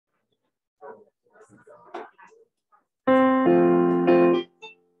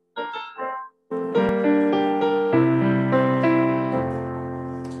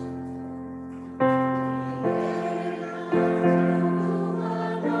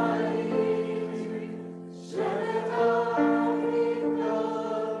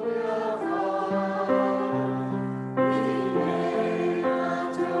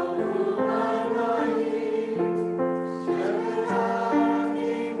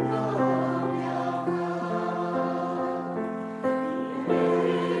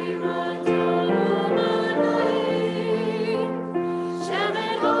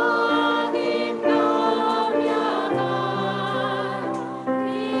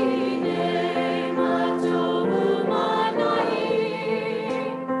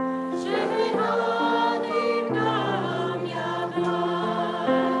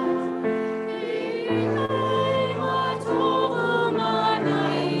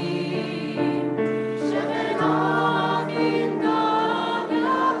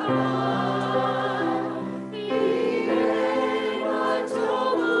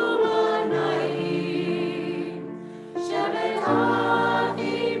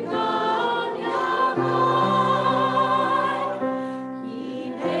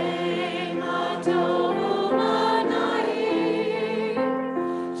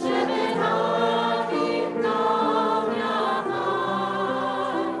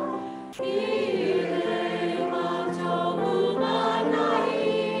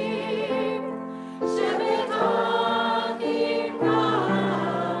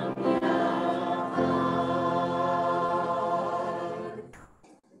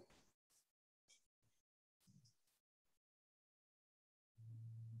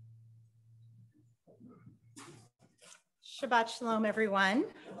Shabbat Shalom, everyone.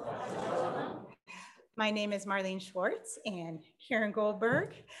 My name is Marlene Schwartz and Karen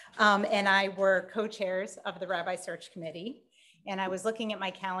Goldberg, and I were co-chairs of the Rabbi Search Committee. And I was looking at my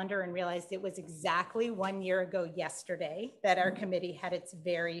calendar and realized it was exactly 1 year ago yesterday that our committee had its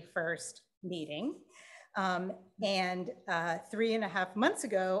very first meeting. And 3.5 months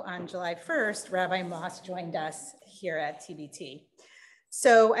ago, on July 1st, Rabbi Moss joined us here at TBT.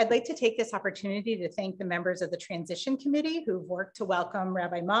 So I'd like to take this opportunity to thank the members of the Transition Committee who've worked to welcome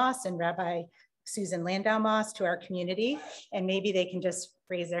Rabbi Moss and Rabbi Susan Landau Moss to our community. And maybe they can just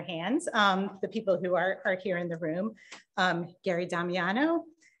raise their hands, the people who are here in the room. Gary Damiano,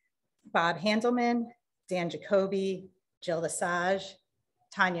 Bob Handelman, Dan Jacoby, Jill Lesage,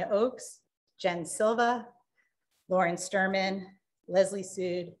 Tanya Oakes, Jen Silva, Lauren Sturman, Leslie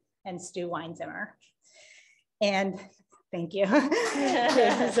Sood, and Stu Weinzimmer. And thank you.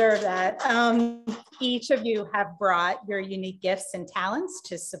 They deserve that. Each of you have brought your unique gifts and talents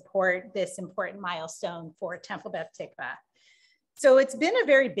to support this important milestone for Temple Beth Tikvah. So it's been a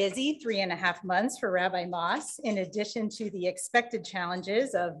very busy 3.5 months for Rabbi Moss. In addition to the expected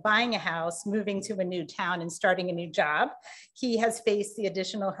challenges of buying a house, moving to a new town, and starting a new job, he has faced the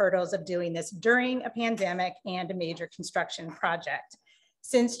additional hurdles of doing this during a pandemic and a major construction project.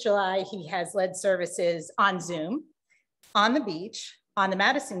 Since July, he has led services on Zoom, on the beach, on the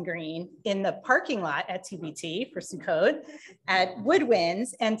Madison Green, in the parking lot at TBT for Sukkot, at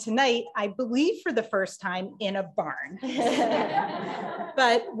Woodwinds, and tonight, I believe for the first time, in a barn.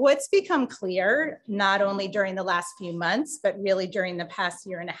 But what's become clear, not only during the last few months, but really during the past 1.5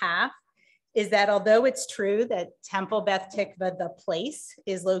 years, is that although it's true that Temple Beth Tikvah, the place,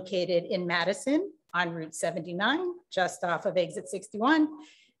 is located in Madison on Route 79, just off of exit 61,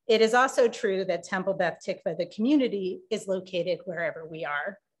 it is also true that Temple Beth Tikvah, the community, is located wherever we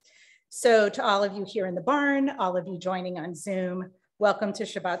are. So to all of you here in the barn, all of you joining on Zoom, welcome to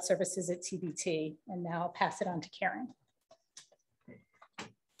Shabbat services at TBT. And now I'll pass it on to Karen.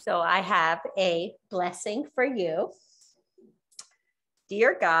 So I have a blessing for you.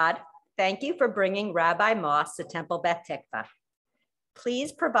 Dear God, thank you for bringing Rabbi Moss to Temple Beth Tikvah.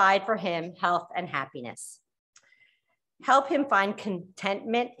 Please provide for him health and happiness. Help him find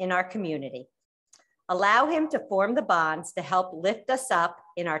contentment in our community. Allow him to form the bonds to help lift us up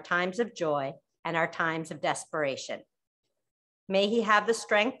in our times of joy and our times of desperation. May he have the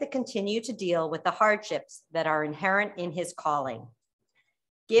strength to continue to deal with the hardships that are inherent in his calling.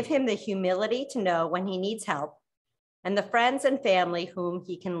 Give him the humility to know when he needs help and the friends and family whom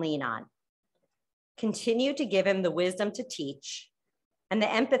he can lean on. Continue to give him the wisdom to teach and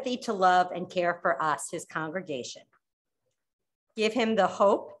the empathy to love and care for us, his congregation. Give him the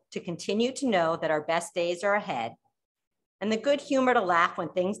hope to continue to know that our best days are ahead and the good humor to laugh when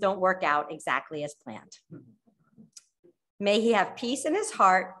things don't work out exactly as planned. May he have peace in his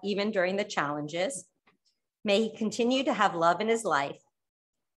heart, even during the challenges. May he continue to have love in his life.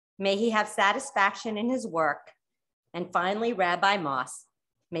 May he have satisfaction in his work. And finally, Rabbi Moss,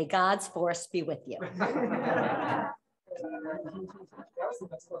 may God's force be with you. That was the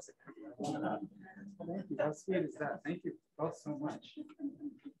best lesson. Thank you. How sweet is that? Thank you both so much.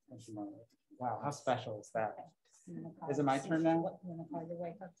 Wow, how special is that? Is it my turn now?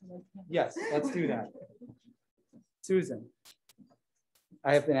 Yes, let's do that. Susan,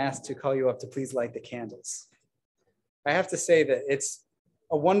 I have been asked to call you up to please light the candles. I have to say that it's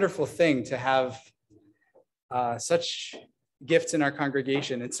a wonderful thing to have such gifts in our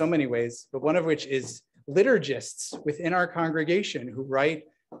congregation in so many ways, but one of which is liturgists within our congregation who write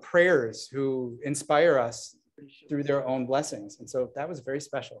prayers, who inspire us through their own blessings. And so that was very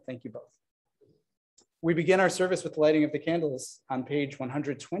special. Thank you both. We begin our service with the lighting of the candles on page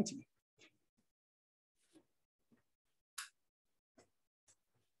 120.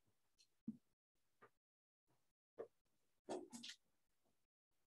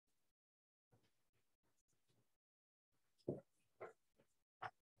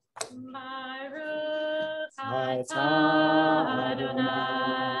 Baruch atah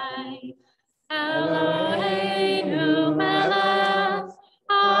Adonai, Eloheinu melech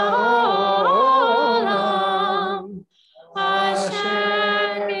haolam,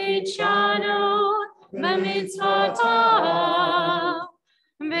 asher kitshanu b'mitzvotav,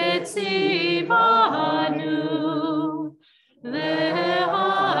 v'tzivanu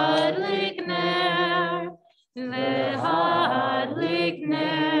lehadlik ner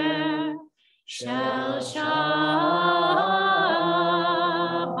shel Shabbat.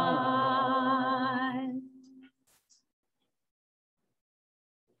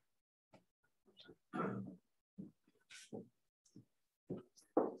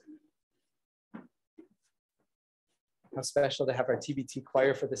 How special to have our TBT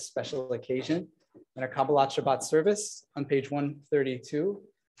choir for this special occasion and our Kabbalat Shabbat service on page 132.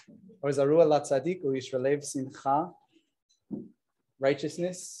 Or Zarua Latzadik U'Yisraelev Simcha,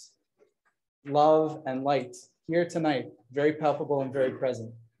 righteousness, love, and light here tonight, very palpable and very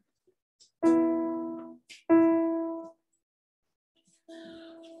present.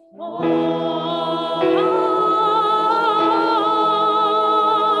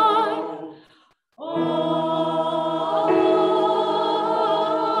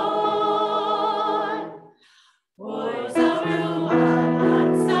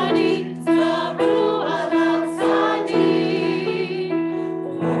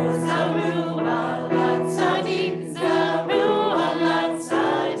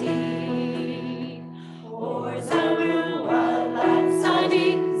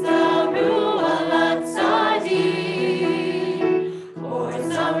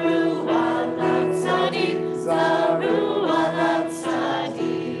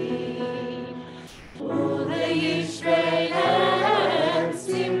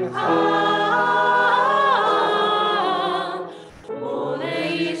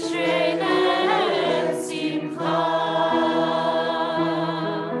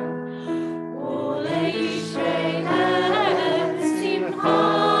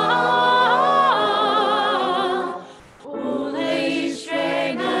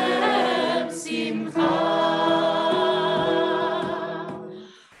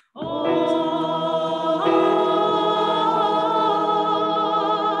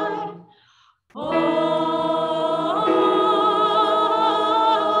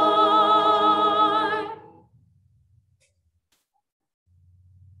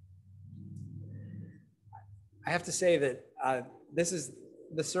 I have to say that this is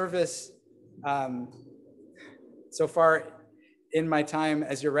the service so far in my time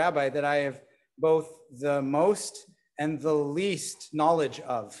as your rabbi that I have both the most and the least knowledge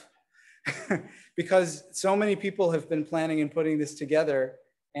of. Because so many people have been planning and putting this together,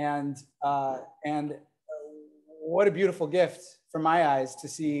 and what a beautiful gift from my eyes to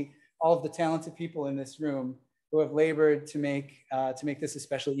see all of the talented people in this room who have labored to make this a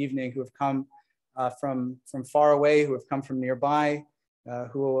special evening, who have come from far away, who have come from nearby,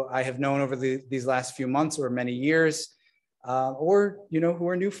 who I have known over these last few months or many years, or who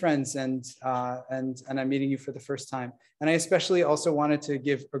are new friends, and I'm meeting you for the first time. And I especially also wanted to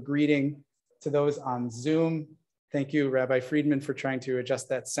give a greeting to those on Zoom. Thank you, Rabbi Friedman, for trying to adjust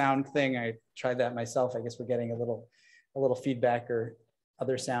that sound thing. I tried that myself. I guess we're getting a little feedback or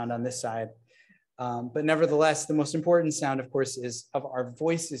other sound on this side. But nevertheless, the most important sound, of course, is of our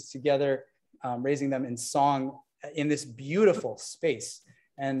voices together, raising them in song in this beautiful space.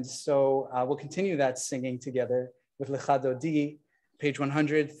 And so we'll continue that singing together with Lecha Dodi, page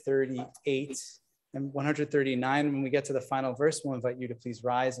 138 and 139. When we get to the final verse, we'll invite you to please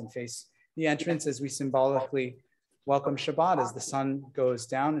rise and face the entrance as we symbolically welcome Shabbat as the sun goes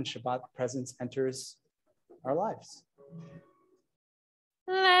down and Shabbat presence enters our lives.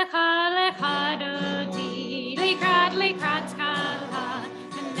 Lecha lecha dodi, likrat kala,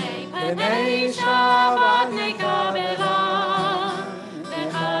 B'nei Shabbat nekabela.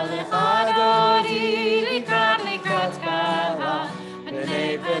 Lecha lecha dodi, likrat kala,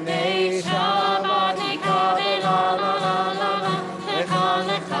 B'nei Shabbat nekabela. La la la la. Lecha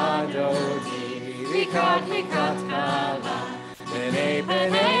lecha dodi, likrat kala,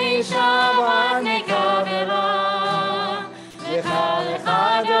 B'nei Shabbat nekabela. Lecha lecha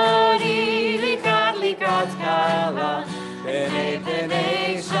dodi, likrat kala,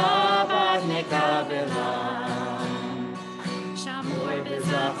 B'nei Shabbat nekabela. Shamor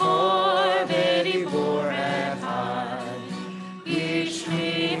b'zachor b'dibur echad,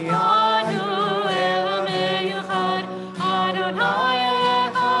 Yishmi'anu el ha'meyuchad, Adonai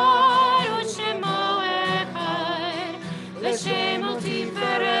echad u'shemo echad, L'shem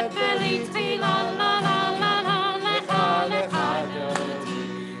u'tiferet v'litchila la la la la. Lecha lecha dodi,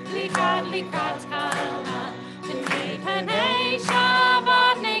 likrat kala, B'nei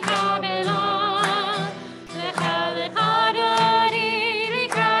Shabbat nekabela. Lecha lecha dodi,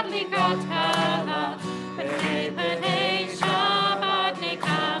 likrat kala, B'nei Shabbat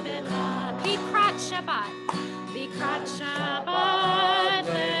nekabela. Likrat Shabbat,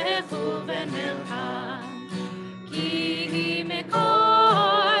 lechu v'nilcha, ki hi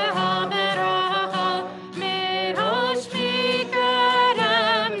mekor ha'beracha, merosh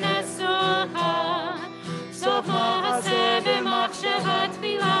mikedem nesucha, sof ma'aseh b'machshavah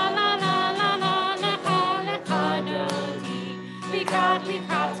tefila la la la la. Lecha lecha dodi,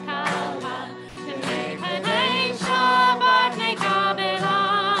 likrat kala, B'nei Shabbat nekabela.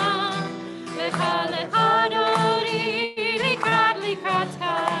 Lecha lecha dodi, likrat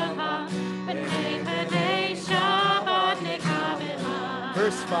kala, B'nei Shabbat nekabela.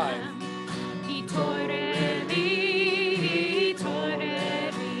 Verse 5. Hitoreri,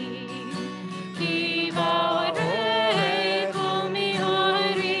 ki va'orei kol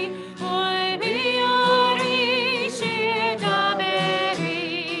mi'ori, ori she'daberi,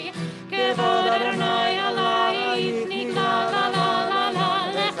 kevod Adonai alayich nigla la la la la.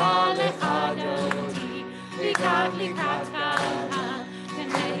 Lecha lecha dodi, likrat kala,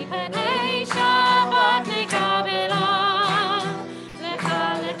 B'nei Shabbat nekabela. Lecha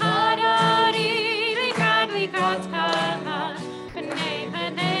lecha dodi, likrat kala,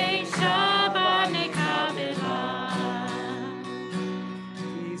 B'nei Shabbat nekabela.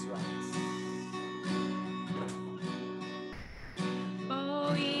 Please rise.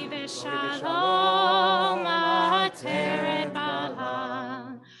 Boi v'shalom ateret bala,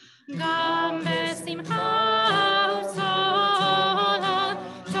 gam v'simcha u'sola,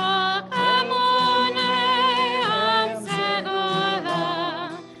 tok emunei am segola.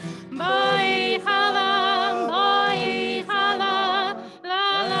 Boi chalam, la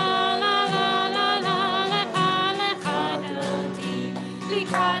la la la la la. Lecha lecha dodi,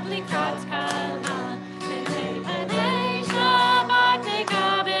 likrat kala, B'nei Shabbat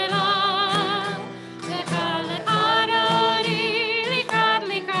nekabela. Lecha lecha dodi,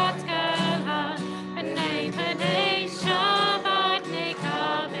 likrat kala, B'nei Shabbat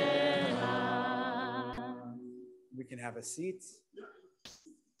nekabela. We can have a seat.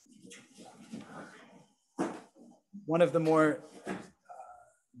 One of the more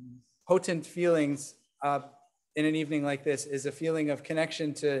potent feelings in an evening like this is a feeling of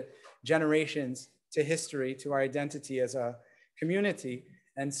connection to generations, to history, to our identity as a community.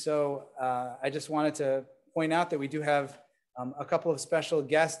 And so I just wanted to point out that we do have a couple of special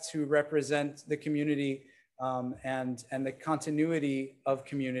guests who represent the community and the continuity of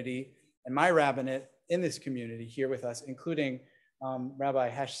community and my rabbinate in this community here with us, including Rabbi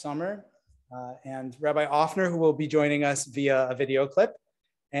Hesh Sommer and Rabbi Offner, who will be joining us via a video clip.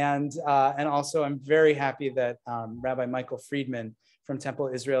 And also I'm very happy that Rabbi Michael Friedman from Temple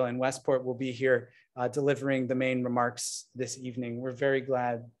Israel in Westport will be here delivering the main remarks this evening. We're very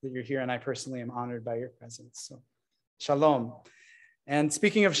glad that you're here, and I personally am honored by your presence. So, shalom. And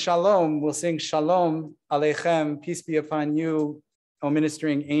speaking of shalom, we'll sing Shalom Aleichem, peace be upon you, O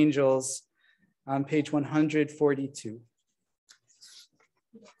ministering angels, on page 142.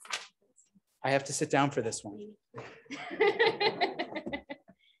 I have to sit down for this one.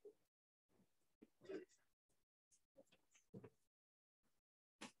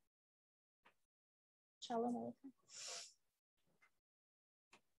 Shalom Aleichem.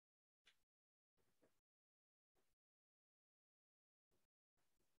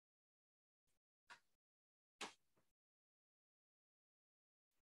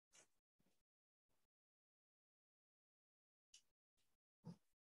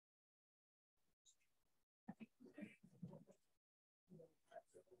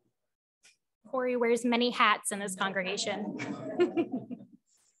 Corey wears many hats in this congregation.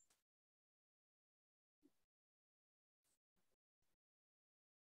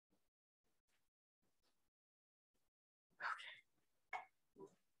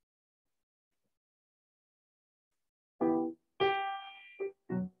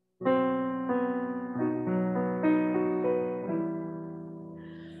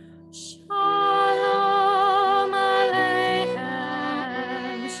 Shalom Aleichem,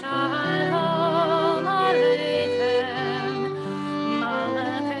 Shalom Aleichem,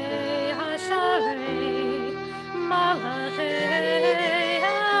 Malachei Hasharei, Malachei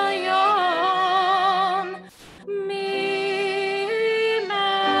Elyon, Mi-melech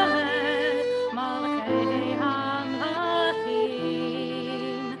Malachei Hamlachim,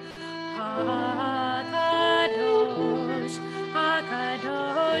 HaKadosh,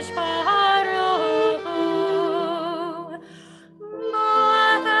 HaKadosh Baruch Hu.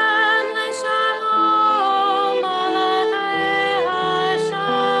 Malachem leShalom, Malachei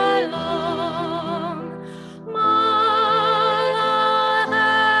HaShalom, Malachei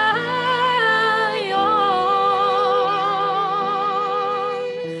Elyon,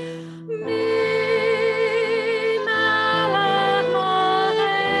 Mi-melech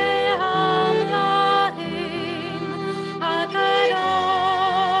Malachei Hamlachim,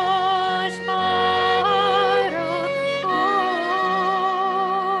 HaKadosh Baruch Hu.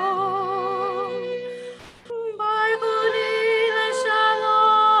 Barchuni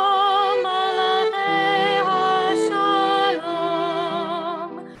leShalom, Malachei HaShalom,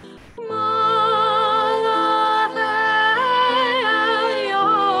 Malachei Elyon,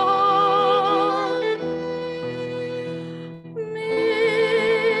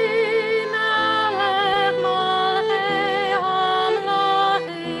 Mi-melech Malachei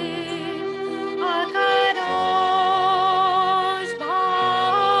Hamlachim, HaKadosh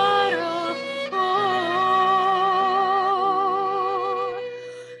Baruch Hu.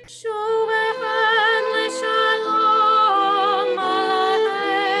 Shuvechem leShalom,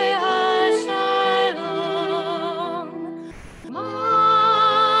 Malachei HaShalom,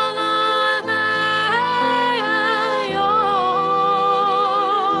 Malachei Elyon,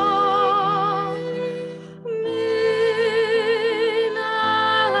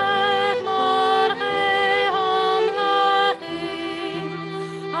 Mi-melech Malachei Hamlachim,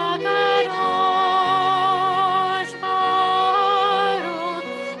 HaKadosh Baruch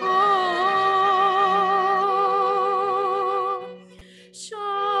Hu.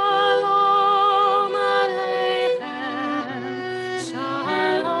 Shalom Aleichem,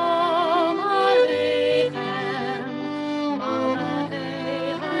 Shalom Aleichem, Malachei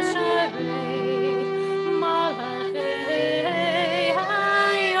Hasharei, Malachei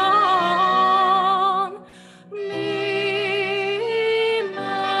Elyon, Mi-melech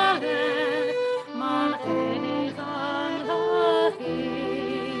Malachei Hamlachim,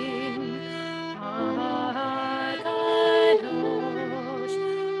 HaKadosh,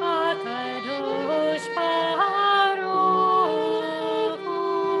 HaKadosh Baruch Hu.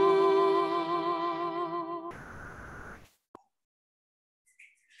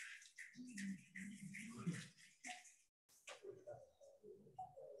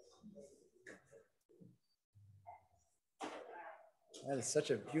 That is such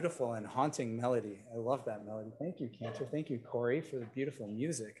a beautiful and haunting melody. I love that melody. Thank you, Cantor. Thank you, Corey, for the beautiful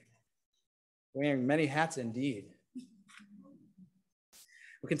music. Wearing many hats indeed.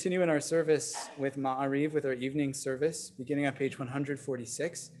 We'll continue in our service with Ma'ariv, with our evening service, beginning on page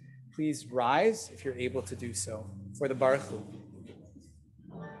 146. Please rise if you're able to do so for the Baruch Hu.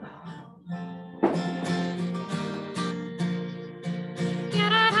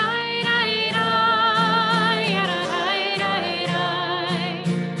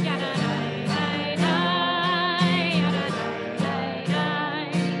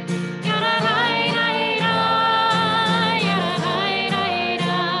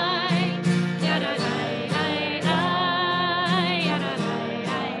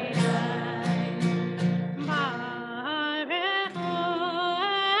 Baruch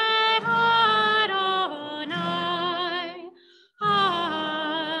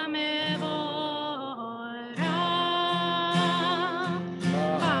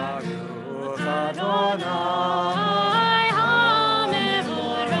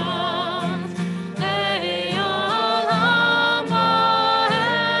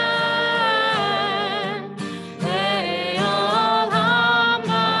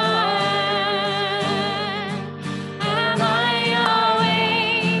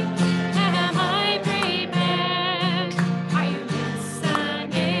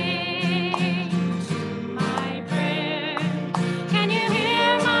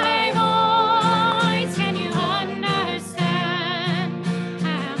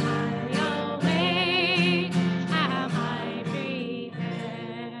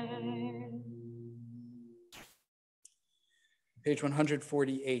Page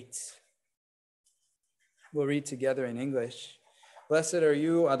 148. We'll read together in English. Blessed are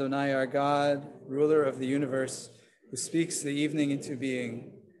you, Adonai, our God, ruler of the universe, who speaks the evening into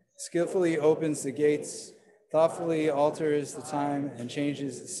being, skillfully opens the gates, thoughtfully alters the time and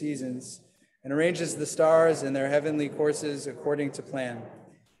changes the seasons, and arranges the stars in their heavenly courses according to plan.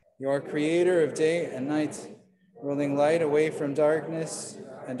 You are creator of day and night, rolling light away from darkness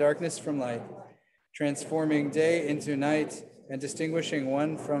and darkness from light, transforming day into night and distinguishing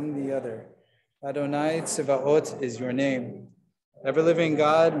one from the other. Adonai Tsevaot is your name. Ever-living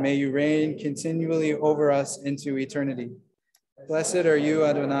God, may you reign continually over us into eternity. Blessed are you,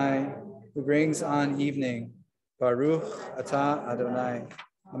 Adonai, who brings on evening. Baruch atah Adonai,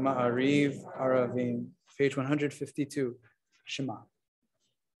 Ma'ariv Aravim. Page 152, Shema.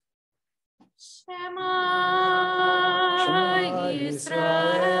 Shema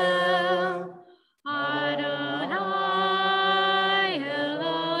Yisrael, Adonai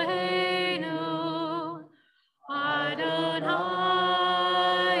Eloheinu, Adonai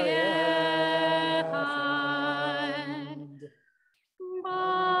Echad.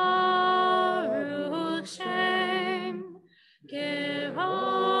 Baruch Shem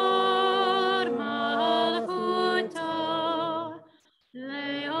Kevod Malchuto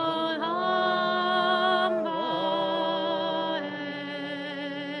Leolam Vaed.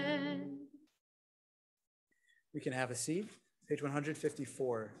 We can have a seat. Page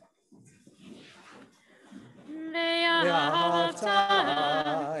 154. Ve'ahavta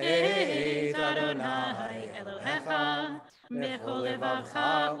et Adonai Elohecha b'chol levavcha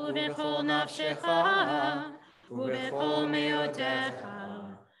u'b'chol nafshecha u'b'chol me'odecha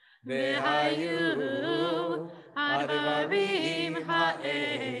v'hayu advarim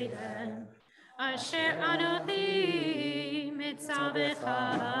ha'elem asher anochi mitzvavecha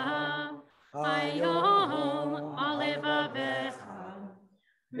hayom al levavecha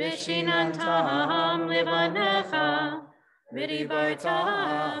Vishinantam libanecha,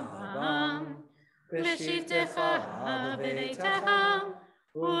 v'dibartam bam, v'shivtecha v'veitecha,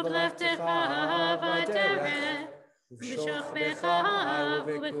 u'v'leftecha v'derech, v'shochbecha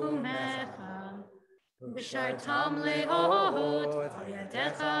v'bekumecha, v'shartam le'ot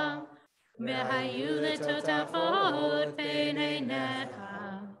v'yadecha, v'hayu letotafot v'neinecha,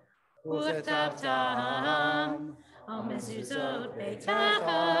 u'chtavtam al mezuzot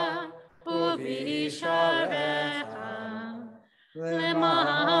beitecha u'b'sharecha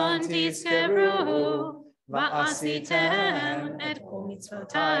leman tizkeru va'asitem et kol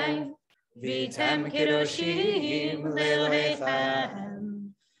mitzvotai v'tem kedoshim le'elohechem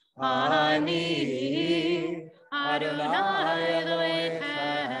ani Adonai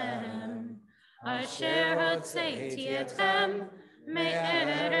Elohechem asher hotzeiti etchem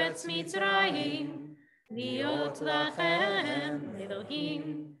me'eretz Mitzrayim Liot lachem Elohim,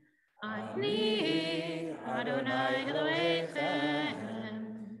 Ani Adonai Elohechem,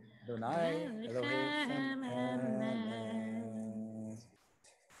 Adonai Elohechem. Amen.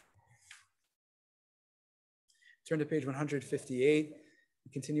 Turn to page 158.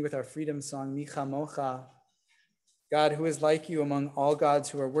 We continue with our freedom song, Micha Mocha. God, who is like you among all gods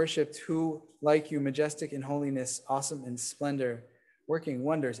who are worshipped, who like you, majestic in holiness, awesome in splendor, working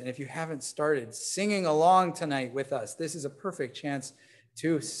wonders. And if you haven't started singing along tonight with us, this is a perfect chance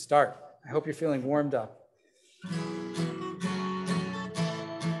to start. I hope you're feeling warmed up.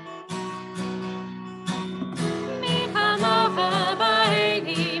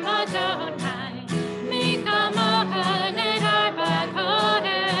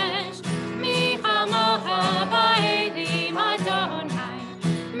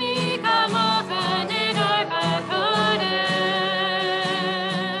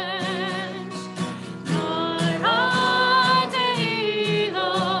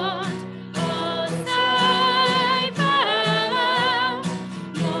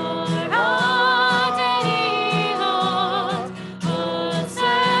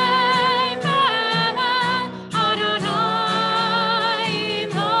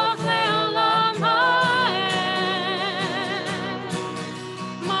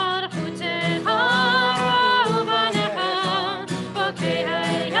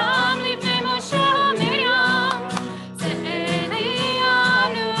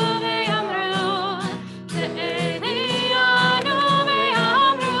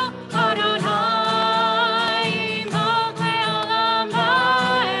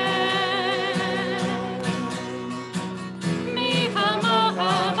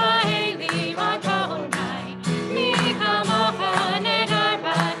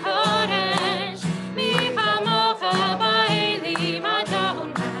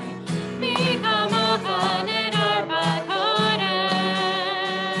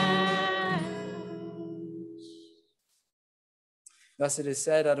 Thus it is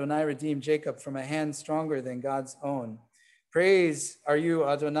said, Adonai redeemed Jacob from a hand stronger than God's own. Praise are you,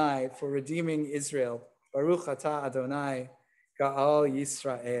 Adonai, for redeeming Israel. Baruch atah Adonai, Ga'al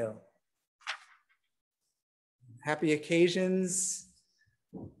Yisrael. Happy occasions.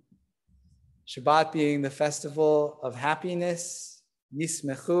 Shabbat being the festival of happiness,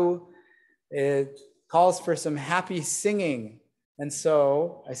 Yismechu. It calls for some happy singing. And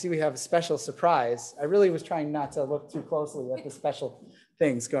so I see we have a special surprise. I really was trying not to look too closely at the special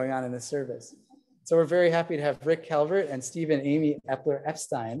things going on in this service. So we're very happy to have Rick Calvert and Stephen Amy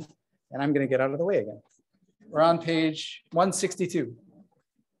Epler-Epstein. And I'm going to get out of the way again. We're on page 162.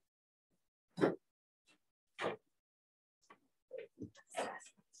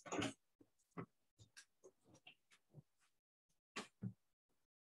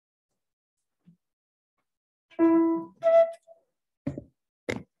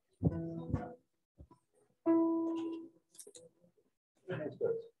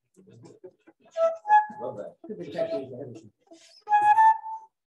 Love that.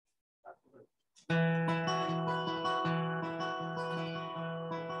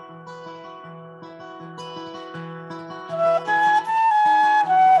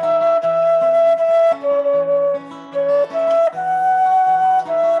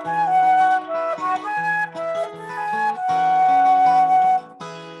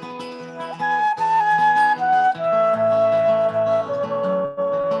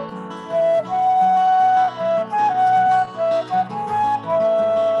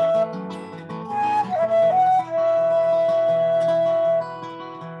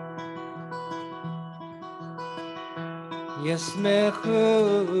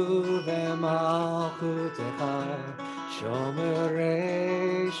 ישמחו במלכותך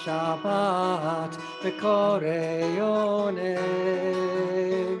שומרי שבת וקוראי עונג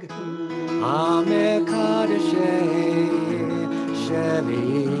המקדשי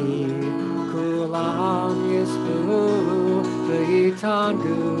שלי כולם ישבו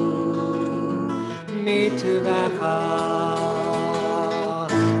ויתענגו מטובך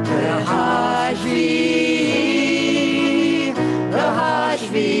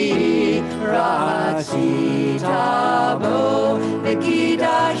Hashvi Rasita Bo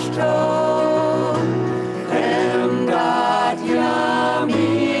Vikidashto Chemdat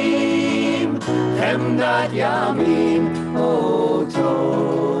Yamim Oto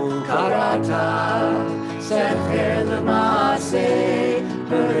Karata Sefer L'Maseh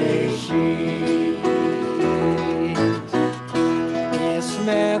Bereshit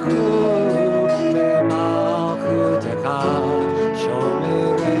Yismechu B'malchutecha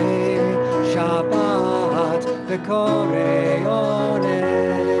Shomerei Shabbat V'korei Oneg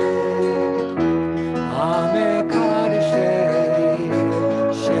Hamekadeshei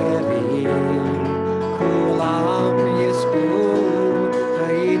Shevi'im Kulam Yisbu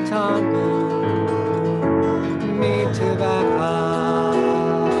V'yitanu Mitevacha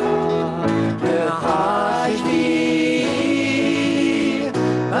V'hashvi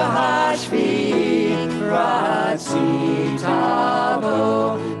Ratzita Bo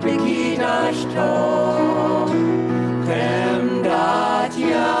B'kidashto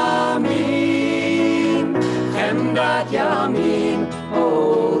Chemdat Yamim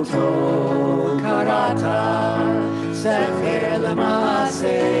Oto Karata Sefer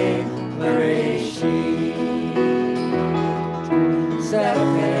L'Maseh Bereshit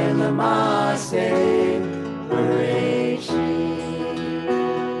Sefer L'Maseh Bereshit.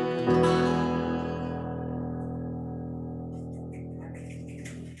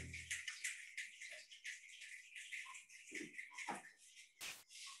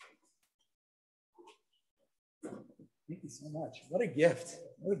 Thank you so much. What a gift.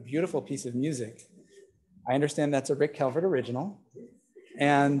 What a beautiful piece of music. I understand that's a Rick Calvert original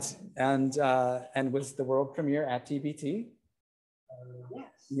and was the world premiere at TBT.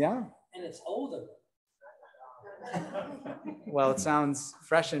 Yes. Yeah. And it's older. Well, it sounds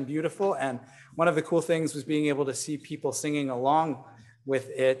fresh and beautiful. And one of the cool things was being able to see people singing along with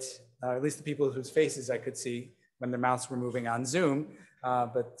it, at least the people whose faces I could see when their mouths were moving on Zoom.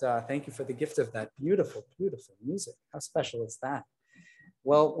 But thank you for the gift of that beautiful, beautiful music. How special is that?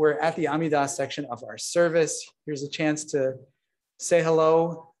 Well, we're at the Amidah section of our service. Here's a chance to say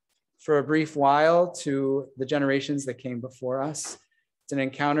hello for a brief while to the generations that came before us. It's an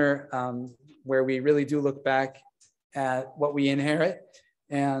encounter where we really do look back at what we inherit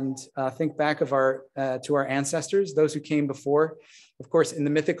and think back of to our ancestors, those who came before, of course, in the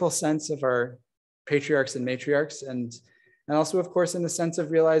mythical sense of our patriarchs and matriarchs, and also, of course, in the sense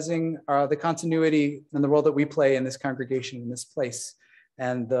of realizing the continuity and the role that we play in this congregation, in this place,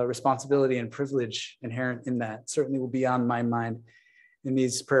 and the responsibility and privilege inherent in that certainly will be on my mind in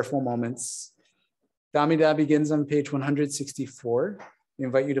these prayerful moments. The Amidah begins on page 164. We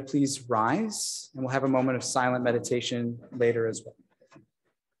invite you to please rise, and we'll have a moment of silent meditation later as well.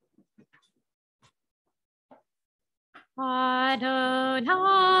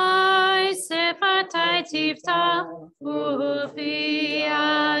 Adonai sifatai tiftach ufi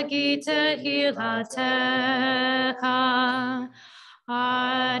agita hilatecha.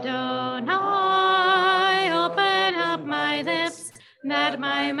 Adonai, open up my lips, that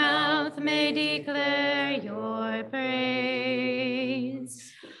my mouth may declare your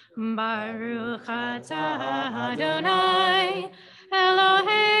praise. Baruch atah Adonai,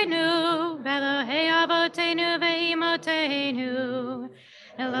 Eloheinu, Elohei Avotenu ve'imotenu,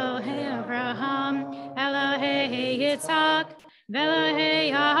 Elohei Abraham, Elohei Yitzhak,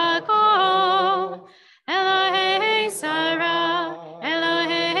 Elohei Yaakov, Elohei Sarah,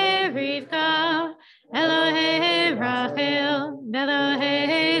 Elohei Rivka, Elohei Rachel,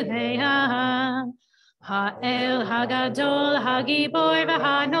 Elohei Leah, Ha'el Hagadol Hagibor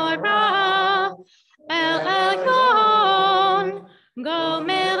v'Hanorah, El Elyon,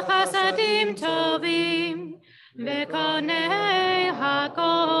 Gomel Chasadim Tovim, V'konei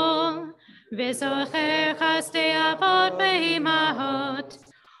Hakol, V'zocher Chasdei Avot Be'imahot,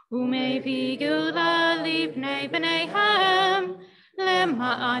 U'mevii Geula Livnei B'neihem,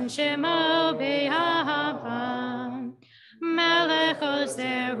 Lema'an Shemo Be'ahava. Melech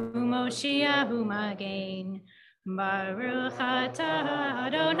Ozer Moshiach Magen, Baruch atah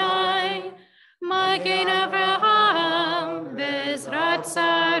Adonai, Magen Avraham, Bezrat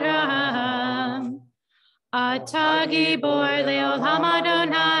Sarah. Atah Gibor Leolam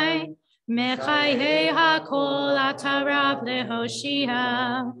Adonai, Mechayei Hakol Atah Rav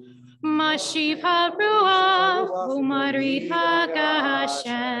Lehoshia, Mashiv HaRuach Umarid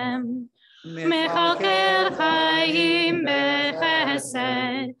HaGashem. Mechalkel Chaim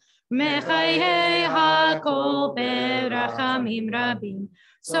Bechesed, Mechayei Hakol Berachamim Rabim,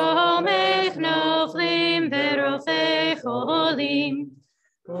 Somech Noflim Verofei Cholim,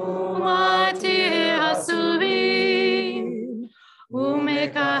 Umatir Hasuvim,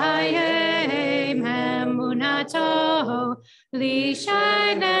 Umekayem Emunato,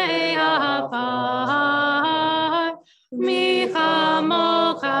 Lishanei Apar,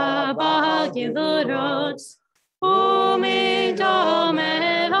 Michamocha Bal Gevurot,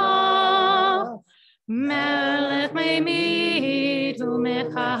 Umidomela, Melech Meimid,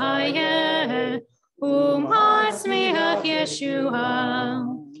 Umechayeh, Umasmiach Yeshua,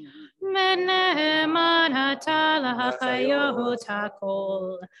 Meneman Hatala Hachayot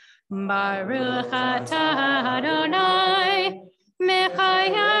HaKol, Baruch atah Adonai,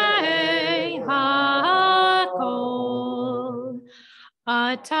 Mechayei HaKol.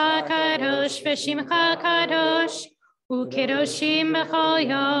 Atah kadosh v'shimcha kadosh, u'kedoshim b'chol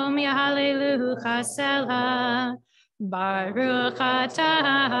yom yahalelu chasela. Baruch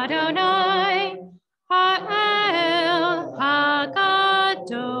atah Adonai, ha'el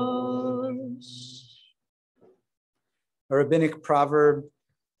hakadosh. A rabbinic proverb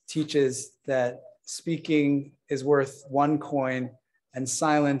teaches that speaking is worth one coin and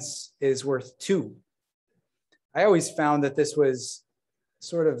silence is worth two. I always found that this was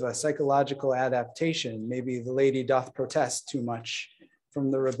sort of a psychological adaptation. Maybe the lady doth protest too much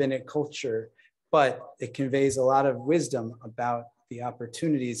from the rabbinic culture, but it conveys a lot of wisdom about the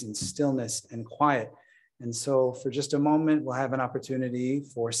opportunities in stillness and quiet. And so for just a moment, we'll have an opportunity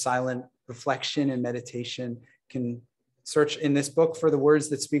for silent reflection and meditation. Can search in this book for the words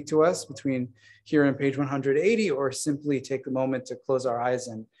that speak to us between here and page 180, or simply take a moment to close our eyes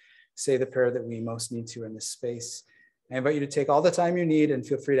and say the prayer that we most need to in this space. I invite you to take all the time you need and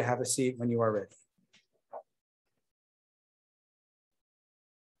feel free to have a seat when you are ready.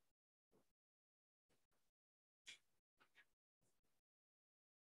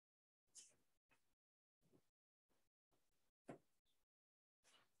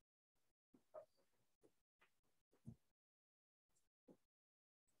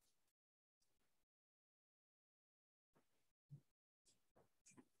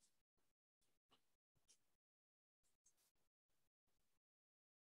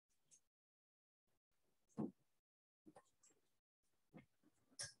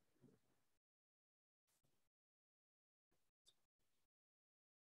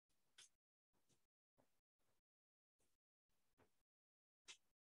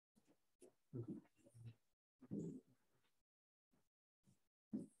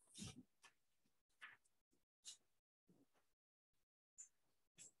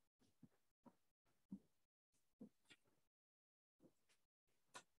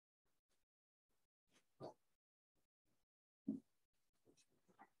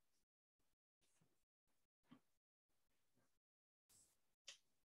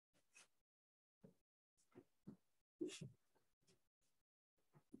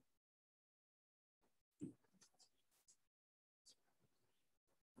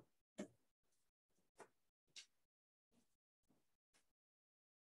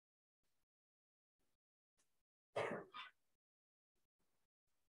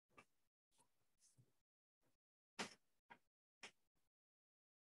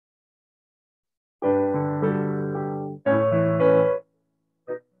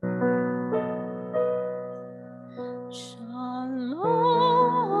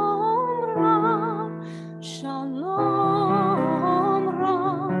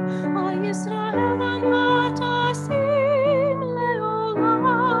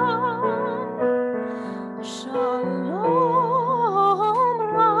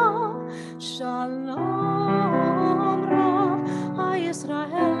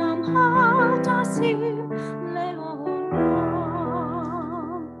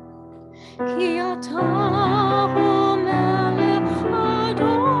 כי אתה הוא מלך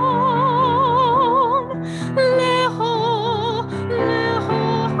אדון, לכו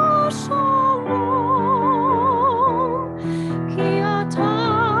השלום, כי אתה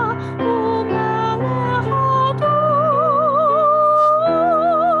הוא מלך אדון,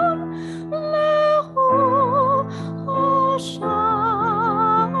 לכו השלום.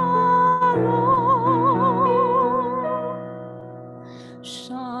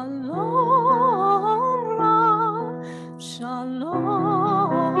 Shalom Rab, Shalom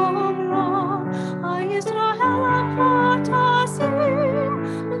Rab, Yisrael hatasim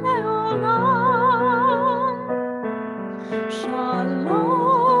leolam. Shalom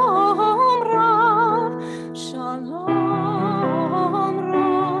Rab, Shalom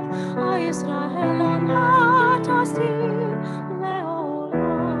Rab, Yisrael hatasim leolam.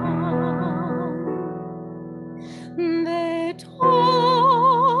 Betov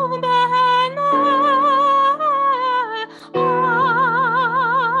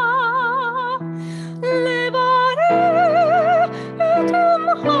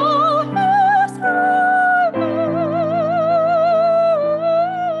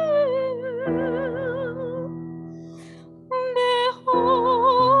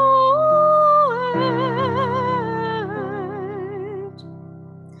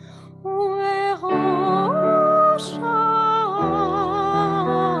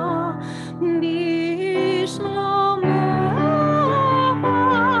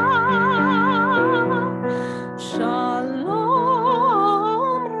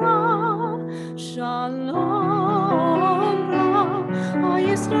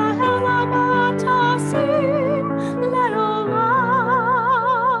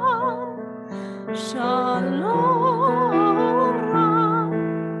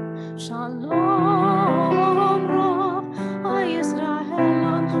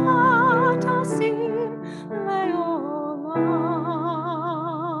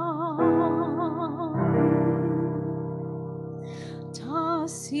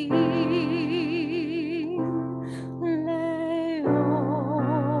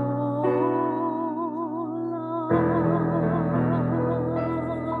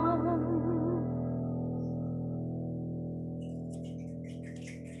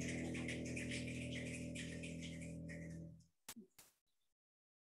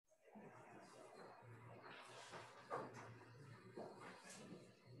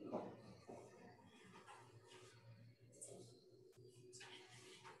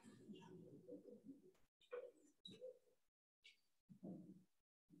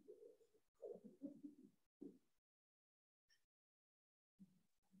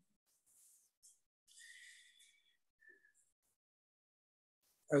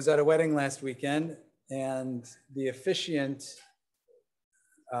I was at a wedding last weekend, and the officiant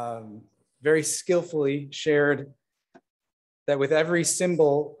very skillfully shared that with every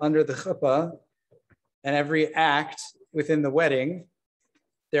symbol under the chuppah and every act within the wedding,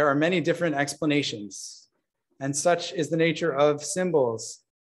 there are many different explanations. And such is the nature of symbols.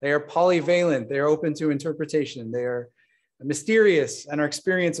 They are polyvalent, they are open to interpretation, they are mysterious, and our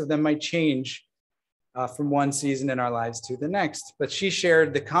experience of them might change from one season in our lives to the next. But she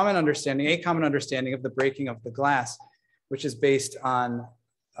shared the common understanding, a common understanding of the breaking of the glass, which is based on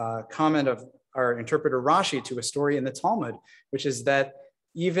a comment of our interpreter Rashi to a story in the Talmud, which is that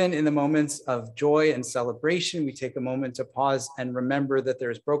even in the moments of joy and celebration, we take a moment to pause and remember that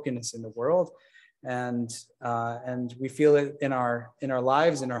there is brokenness in the world. And we feel it in our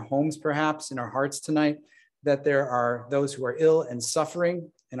lives, in our homes, perhaps, in our hearts tonight, that there are those who are ill and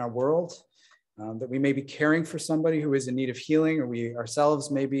suffering in our world. That we may be caring for somebody who is in need of healing, or we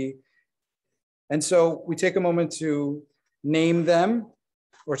ourselves may be. And so we take a moment to name them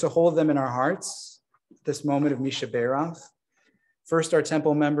or to hold them in our hearts, this moment of Misha Berach. First, our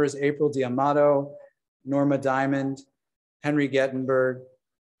temple members, April D'Amato, Norma Diamond, Henry Gettenberg,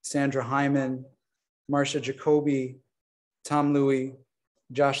 Sandra Hyman, Marcia Jacoby, Tom Louie,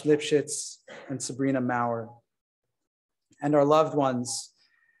 Josh Lipschitz, and Sabrina Maurer. And our loved ones,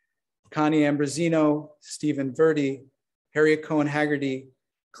 Connie Ambrosino, Stephen Verdi, Harriet Cohen-Haggerty,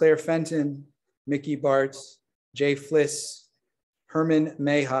 Claire Fenton, Mickey Bart, Jay Fliss, Herman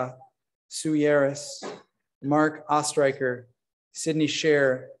Meha, Sue Yaris, Mark Ostreicher, Sydney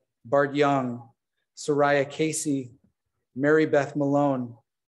Scher, Bart Young, Soraya Casey, Mary Beth Malone,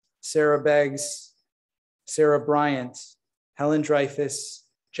 Sarah Beggs, Sarah Bryant, Helen Dreyfus,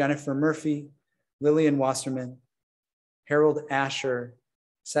 Jennifer Murphy, Lillian Wasserman, Harold Asher,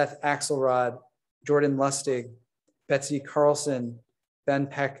 Seth Axelrod, Jordan Lustig, Betsy Carlson, Ben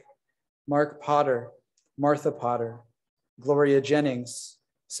Peck, Mark Potter, Martha Potter, Gloria Jennings,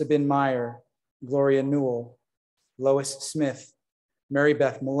 Sabine Meyer, Gloria Newell, Lois Smith, Mary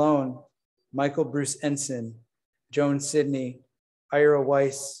Beth Malone, Michael Bruce Ensign, Joan Sidney, Ira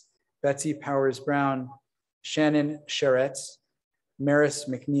Weiss, Betsy Powers Brown, Shannon Charetz, Maris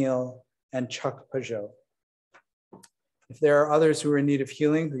McNeil, and Chuck Pajot. If there are others who are in need of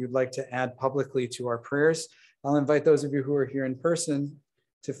healing who you'd like to add publicly to our prayers, I'll invite those of you who are here in person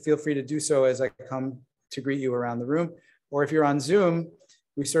to feel free to do so as I come to greet you around the room. Or if you're on Zoom,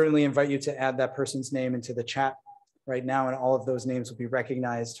 we certainly invite you to add that person's name into the chat right now, and all of those names will be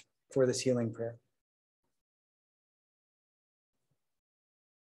recognized for this healing prayer.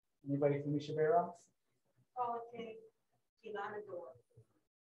 Anybody from Misha Beira? Okay. Ilana Dor.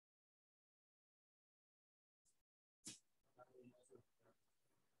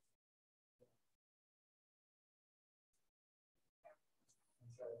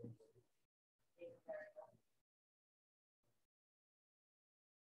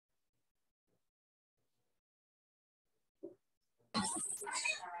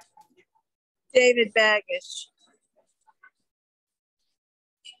 David Bagish.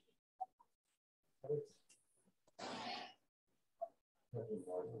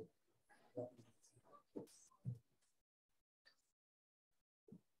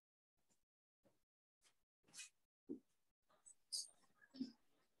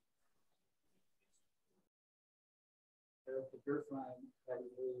 Erica Gerfine, Patty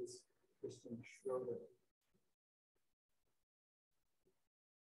Hayes, Kristen Schroeder.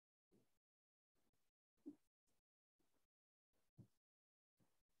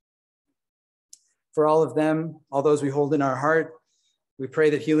 For all of them, all those we hold in our heart, we pray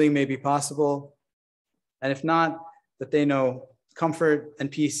that healing may be possible. And if not, that they know comfort and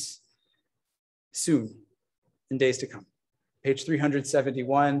peace soon in days to come. Page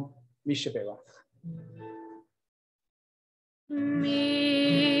 371, Misha Beira.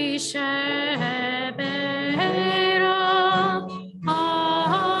 Misha Beira, avotenu,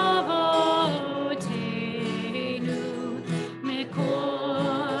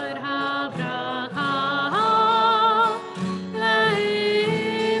 mekor habracha, leimotenu,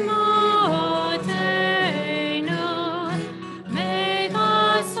 make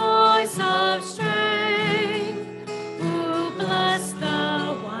us source of strength, who bless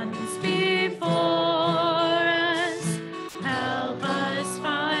the ones before us. Help us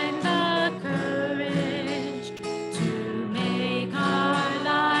find the courage to make our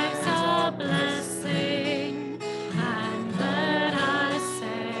lives a blessing, and let us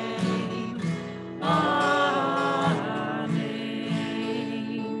say, Amen.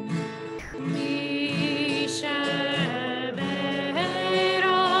 Misha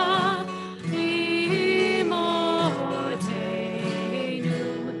Beira, imotenu,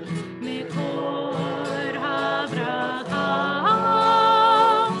 mekor habracha,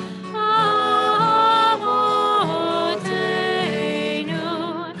 avotenu,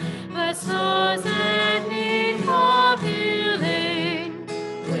 bless those that need of healing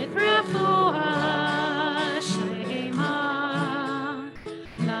with refuah shlema.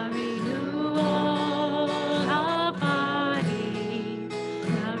 La renewal of body,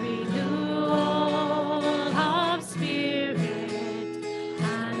 la renewal of spirit,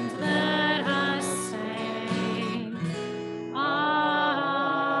 and let us say, Amen.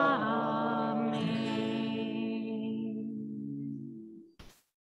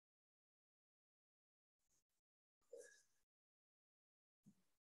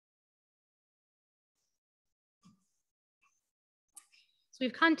 So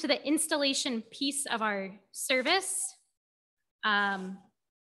we've come to the installation piece of our service.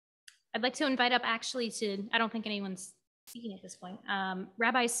 I'd like to invite up actually to, I don't think anyone's speaking at this point,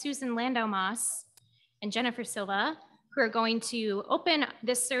 Rabbi Susan Landau Moss and Jennifer Silva, who are going to open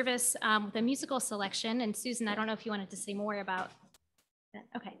this service with a musical selection. And Susan, I don't know if you wanted to say more about that.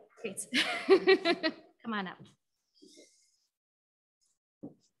 Okay, great. Come on up.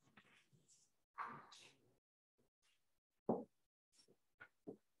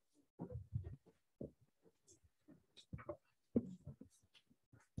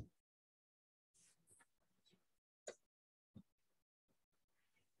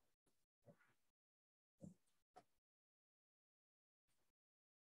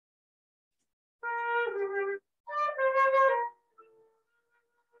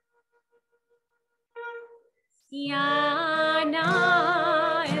 Yana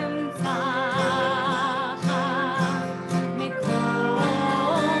emfacha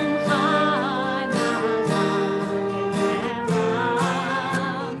mikom hanaram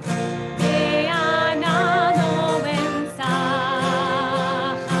Yana no emfacha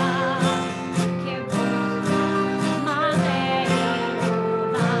kevuch malei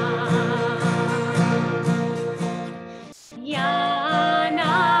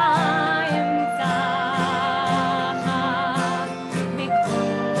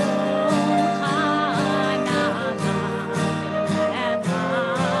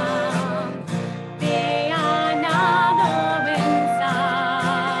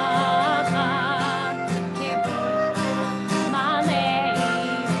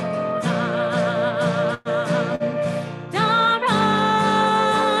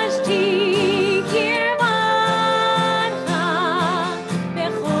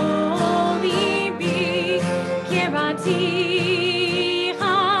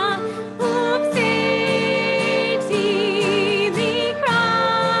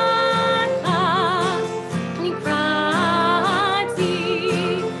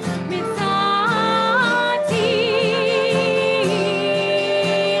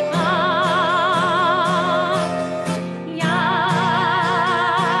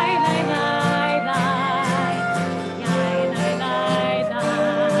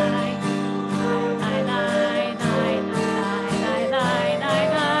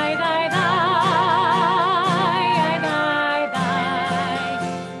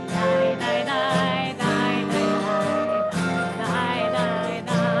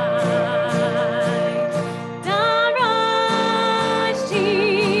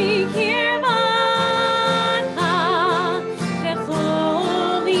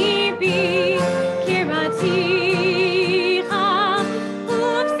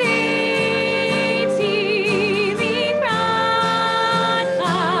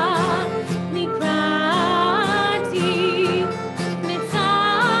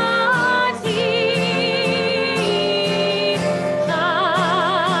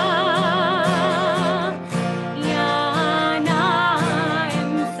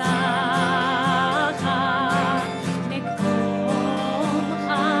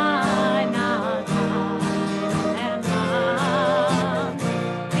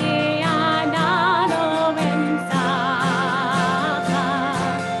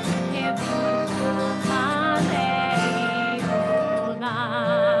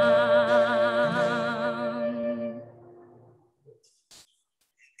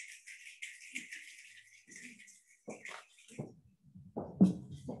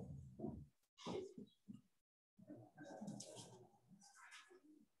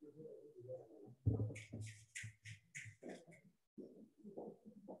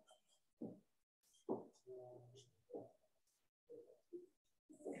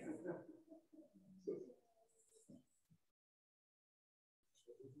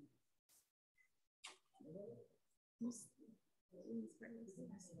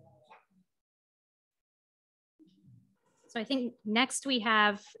So I think next we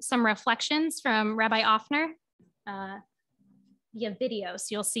have some reflections from Rabbi Offner via video. So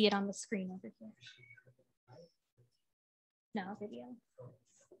you'll see it on the screen over here. No, video.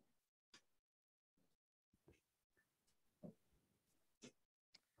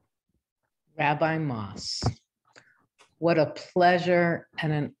 Rabbi Moss, what a pleasure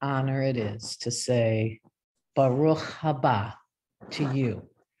and an honor it is to say Baruch haba to you.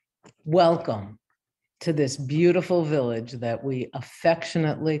 Welcome to this beautiful village that we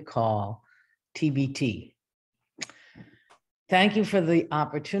affectionately call TBT. Thank you for the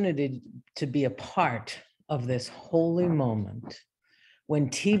opportunity to be a part of this holy moment when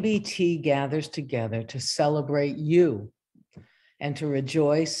TBT gathers together to celebrate you and to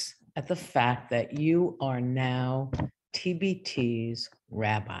rejoice at the fact that you are now TBT's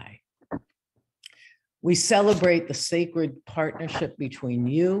rabbi. We celebrate the sacred partnership between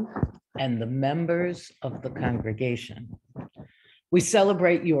you and the members of the congregation. We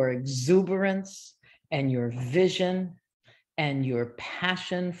celebrate your exuberance and your vision and your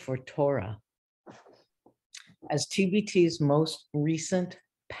passion for Torah. As TBT's most recent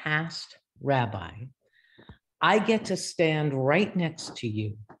past rabbi, I get to stand right next to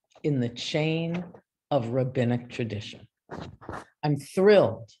you in the chain of rabbinic tradition. I'm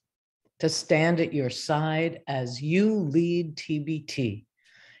thrilled to stand at your side as you lead TBT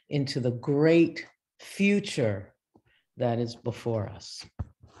into the great future that is before us.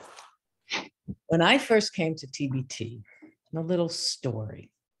 When I first came to TBT, a little story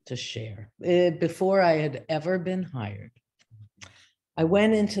to share. Before I had ever been hired, I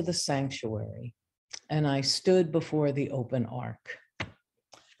went into the sanctuary and I stood before the open ark.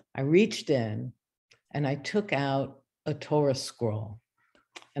 I reached in and I took out a Torah scroll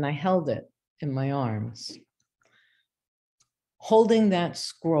and I held it in my arms. Holding that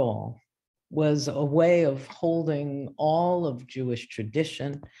scroll was a way of holding all of Jewish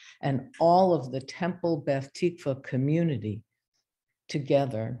tradition and all of the Temple Beth Tikvah community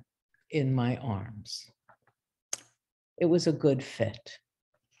together in my arms. It was a good fit.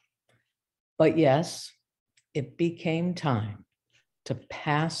 But yes, it became time to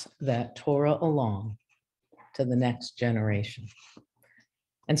pass that Torah along to the next generation.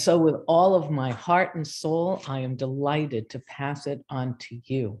 And so with all of my heart and soul, I am delighted to pass it on to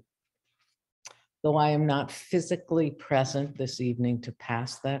you. Though I am not physically present this evening to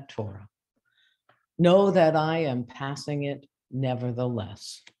pass that Torah, know that I am passing it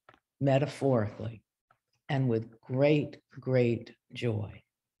nevertheless, metaphorically, and with great, great joy.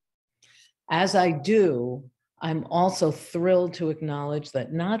 As I do, I'm also thrilled to acknowledge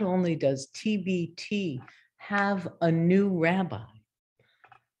that not only does TBT have a new rabbi,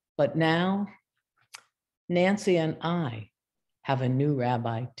 but now Nancy and I have a new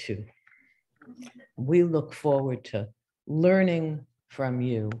rabbi too. We look forward to learning from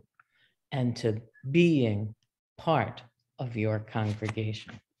you and to being part of your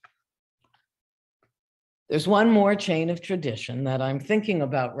congregation. There's one more chain of tradition that I'm thinking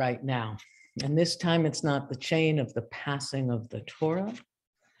about right now. And this time it's not the chain of the passing of the Torah,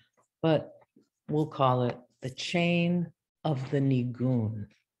 but we'll call it the chain of the nigun.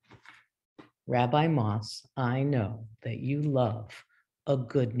 Rabbi Moss, I know that you love a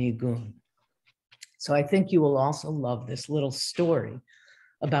good nigun. So I think you will also love this little story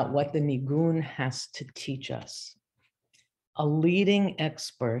about what the nigun has to teach us. A leading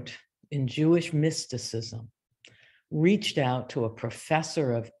expert in Jewish mysticism reached out to a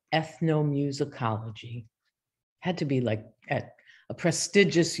professor of ethnomusicology, had to be like at a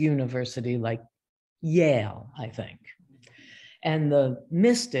prestigious university like Yale, I think. And the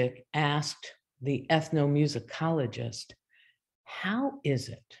mystic asked the ethnomusicologist, how is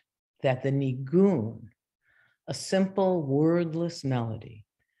it that the nigun, a simple wordless melody,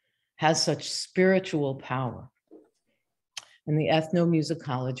 has such spiritual power? And the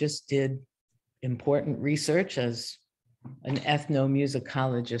ethnomusicologist did important research, as an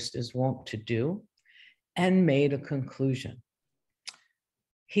ethnomusicologist is wont to do, and made a conclusion.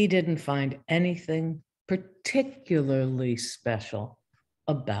 He didn't find anything particularly special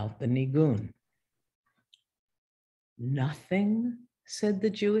about the nigun. Nothing, said the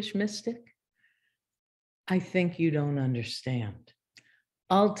Jewish mystic. I think you don't understand.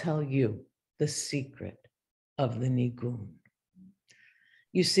 I'll tell you the secret of the nigun.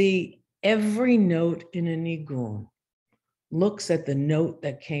 You see, every note in a nigun looks at the note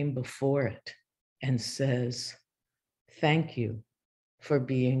that came before it and says, thank you for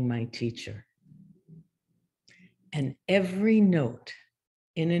being my teacher. And every note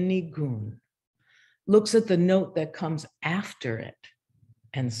in a nigun looks at the note that comes after it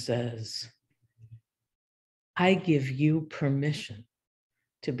and says, I give you permission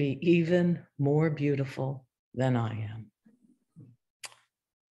to be even more beautiful than I am.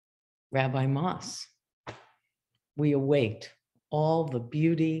 Rabbi Moss, we await all the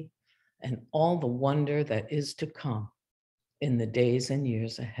beauty and all the wonder that is to come in the days and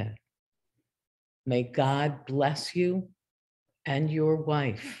years ahead. May God bless you and your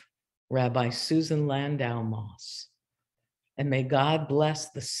wife, Rabbi Susan Landau Moss. And may God bless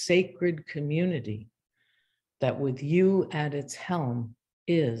the sacred community that with you at its helm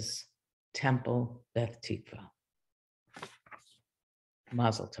is Temple Beth Tikvah.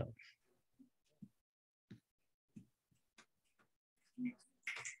 Mazel tov.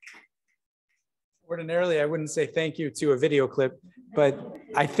 Ordinarily, I wouldn't say thank you to a video clip, but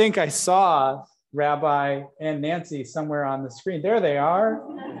I think I saw Rabbi and Nancy somewhere on the screen. There they are.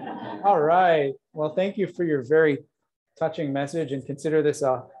 All right. Well, thank you for your very touching message, and consider this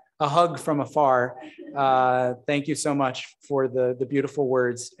a hug from afar. Thank you so much for the beautiful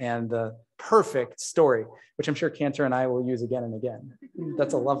words and the perfect story, which I'm sure Cantor and I will use again and again.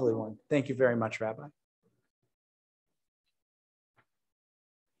 That's a lovely one. Thank you very much, Rabbi.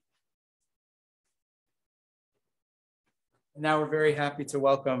 Now we're very happy to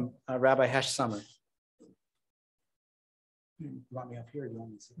welcome Rabbi Hesh Summer. You want me up here? Or you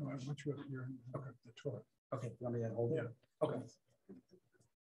want me to sit? No, I want you up here in the toilet. Okay, you want me to hold it? Yeah. Okay.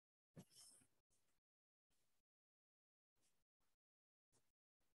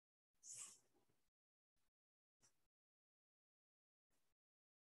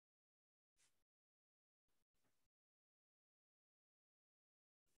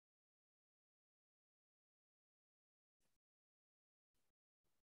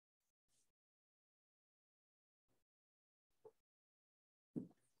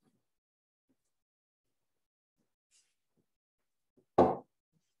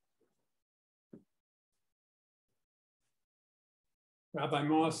 Rabbi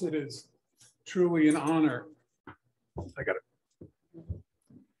Moss, it is truly an honor. It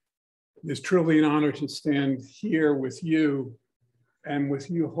is truly an honor to stand here with you and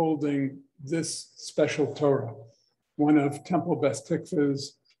with you holding this special Torah, one of Temple Beth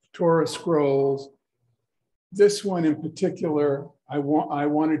Tikvah's Torah scrolls. This one in particular, I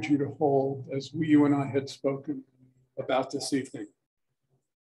wanted you to hold as you and I had spoken about this evening.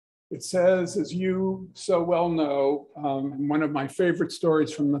 It says, as you so well know, one of my favorite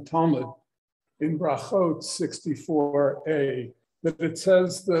stories from the Talmud, in Brachot 64a, that it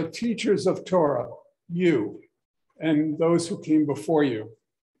says the teachers of Torah, you, and those who came before you,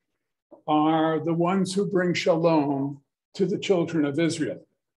 are the ones who bring shalom to the children of Israel.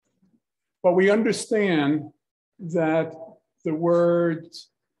 But we understand that the word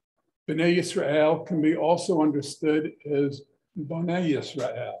Bnei Yisrael can be also understood as Bonei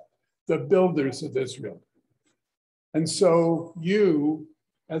Yisrael, the builders of Israel. And so you,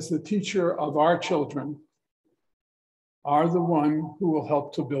 as the teacher of our children, are the one who will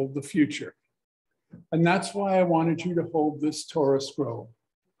help to build the future. And that's why I wanted you to hold this Torah scroll,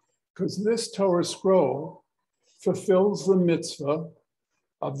 because this Torah scroll fulfills the mitzvah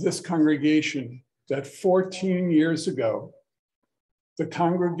of this congregation that 14 years ago, the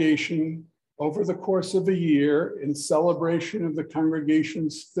congregation, over the course of a year, in celebration of the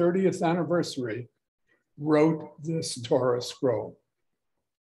congregation's 30th anniversary, wrote this Torah scroll.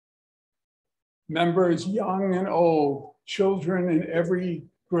 Members young and old, children in every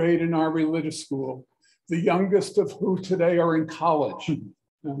grade in our religious school, the youngest of who today are in college,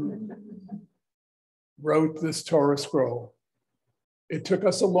 wrote this Torah scroll. It took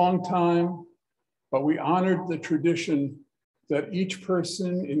us a long time, but we honored the tradition that each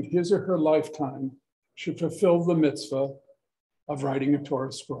person in his or her lifetime should fulfill the mitzvah of writing a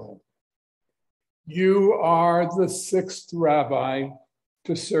Torah scroll. You are the sixth rabbi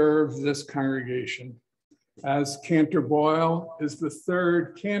to serve this congregation, as Cantor Boyle is the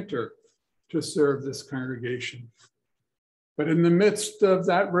third cantor to serve this congregation. But in the midst of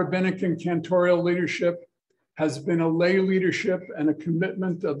that rabbinic and cantorial leadership has been a lay leadership and a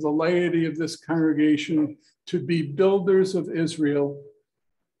commitment of the laity of this congregation to be builders of Israel,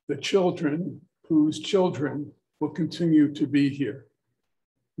 the children whose children will continue to be here.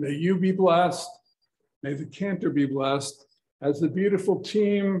 May you be blessed. May the cantor be blessed as the beautiful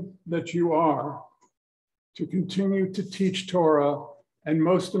team that you are to continue to teach Torah and,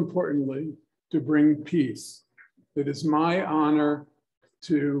 most importantly, to bring peace. It is my honor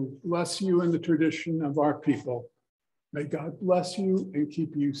to bless you in the tradition of our people. May God bless you and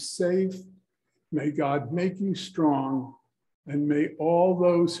keep you safe. May God make you strong, and may all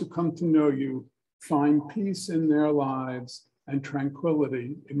those who come to know you find peace in their lives and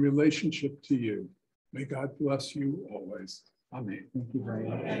tranquility in relationship to you. May God bless you always. Amen. Thank you very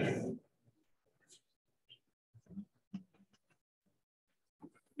much.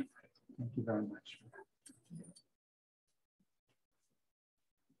 Thank you very much.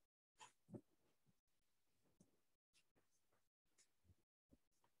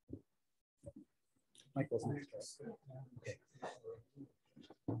 Michael's next. Okay.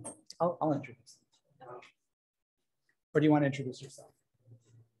 I'll introduce. Or do you want to introduce yourself?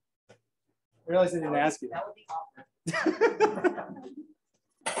 I realized I didn't ask you. That would be awesome.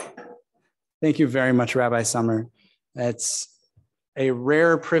 Thank you very much, Rabbi Summer. It's a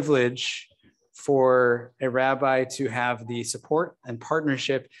rare privilege for a rabbi to have the support and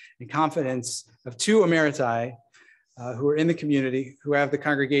partnership and confidence of two emeriti who are in the community, who have the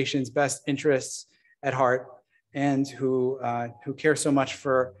congregation's best interests at heart, and who care so much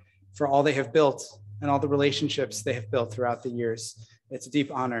for all they have built and all the relationships they have built throughout the years. It's a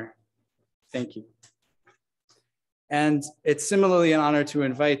deep honor. Thank you. And it's similarly an honor to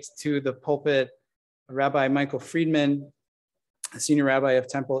invite to the pulpit Rabbi Michael Friedman, a senior rabbi of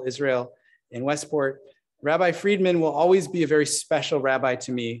Temple Israel in Westport. Rabbi Friedman will always be a very special rabbi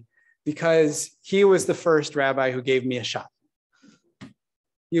to me because he was the first rabbi who gave me a shot.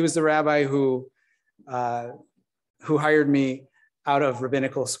 He was the rabbi who hired me out of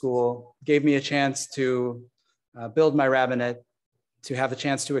rabbinical school, gave me a chance to build my rabbinate, to have a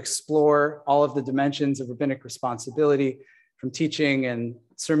chance to explore all of the dimensions of rabbinic responsibility, from teaching and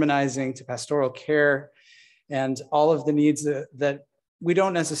sermonizing to pastoral care, and all of the needs that we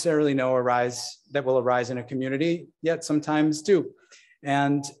don't necessarily know that will arise in a community, yet sometimes do.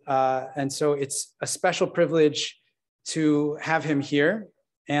 And so it's a special privilege to have him here.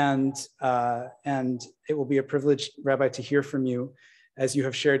 And it will be a privilege, Rabbi, to hear from you as you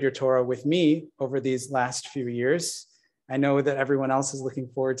have shared your Torah with me over these last few years. I know that everyone else is looking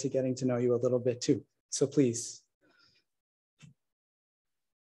forward to getting to know you a little bit too. So please.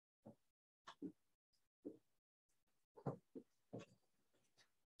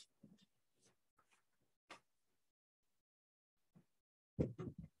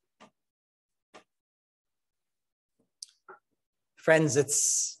 Friends,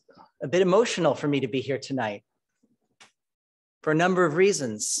 it's a bit emotional for me to be here tonight for a number of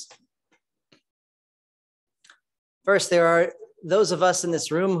reasons. First, there are those of us in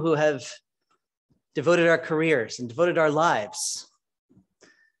this room who have devoted our careers and devoted our lives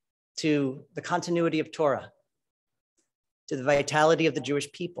to the continuity of Torah, to the vitality of the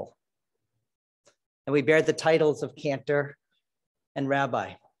Jewish people. And we bear the titles of cantor and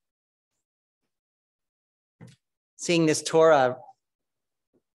rabbi. Seeing this Torah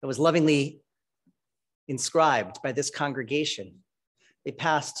that was lovingly inscribed by this congregation, they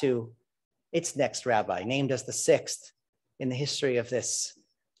passed to its next rabbi, named as the sixth in the history of this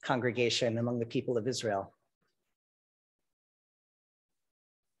congregation among the people of Israel.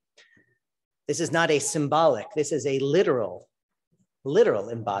 This is not a symbolic, this is a literal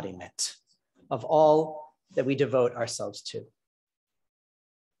embodiment of all that we devote ourselves to.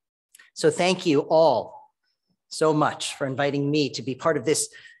 So thank you all so much for inviting me to be part of this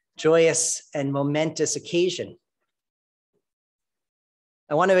joyous and momentous occasion.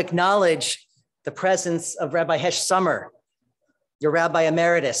 I want to acknowledge the presence of Rabbi Hesh Summer, your Rabbi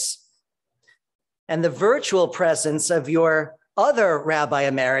Emeritus, and the virtual presence of your other Rabbi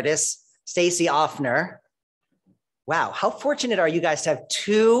Emeritus, Stacy Offner, Wow, how fortunate are you guys to have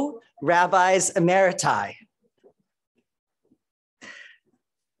two rabbis emeriti?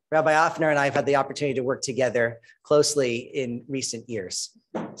 Rabbi Offner and I have had the opportunity to work together closely in recent years.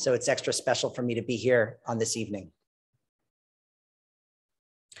 So it's extra special for me to be here on this evening.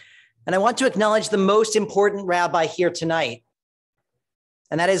 And I want to acknowledge the most important rabbi here tonight,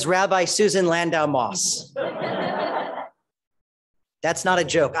 and that is Rabbi Susan Landau Moss. That's not a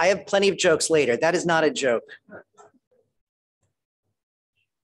joke. I have plenty of jokes later. That is not a joke.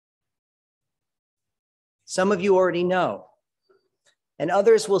 Some of you already know, and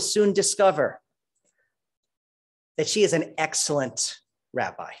others will soon discover that she is an excellent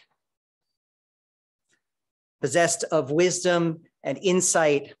rabbi, possessed of wisdom and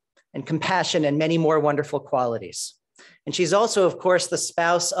insight and compassion and many more wonderful qualities. And she's also, of course, the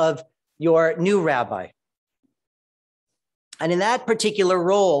spouse of your new rabbi. And in that particular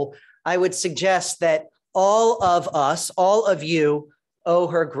role, I would suggest that all of us, all of you, owe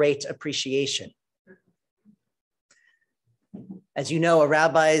her great appreciation. As you know, a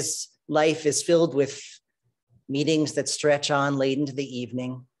rabbi's life is filled with meetings that stretch on late into the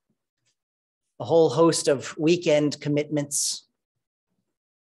evening, a whole host of weekend commitments,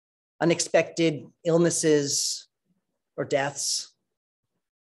 unexpected illnesses or deaths,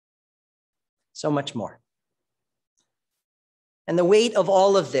 so much more. And the weight of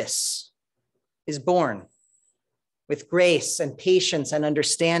all of this is borne with grace and patience and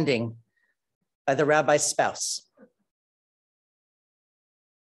understanding by the rabbi's spouse.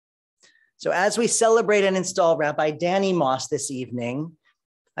 So as we celebrate and install Rabbi Danny Moss this evening,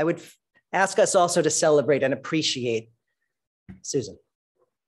 I would ask us also to celebrate and appreciate Susan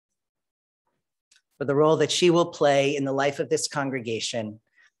for the role that she will play in the life of this congregation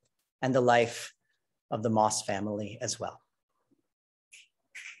and the life of the Moss family as well.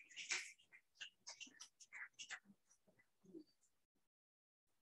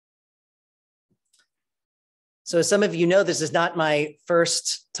 So as some of you know, this is not my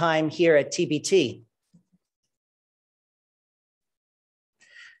first time here at TBT.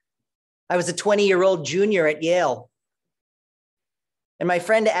 I was a 20-year-old junior at Yale. And my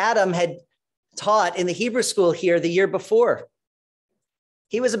friend Adam had taught in the Hebrew school here the year before.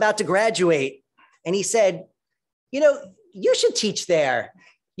 He was about to graduate and he said, you know, you should teach there.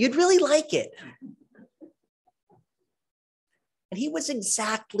 You'd really like it. And he was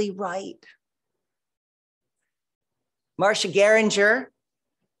exactly right. Marcia Geringer,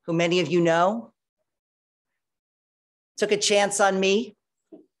 who many of you know, took a chance on me.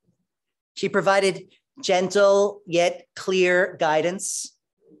 She provided gentle yet clear guidance.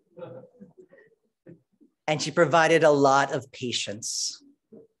 And she provided a lot of patience.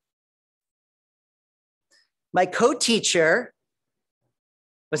 My co-teacher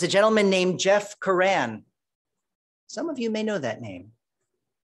was a gentleman named Jeff Coran. Some of you may know that name.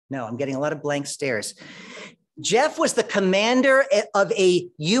 No, I'm getting a lot of blank stares. Jeff was the commander of a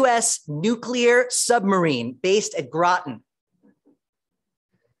US nuclear submarine based at Groton.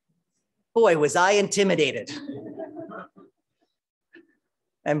 Boy, was I intimidated.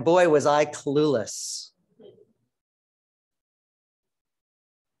 And boy, was I clueless.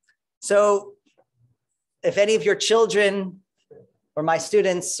 So if any of your children or my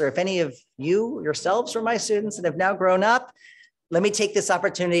students, or if any of you yourselves are my students and have now grown up, let me take this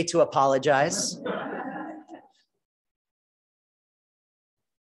opportunity to apologize.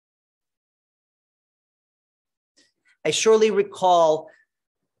 I surely recall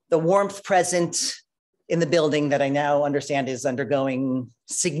the warmth present in the building that I now understand is undergoing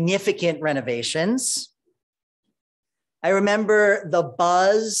significant renovations. I remember the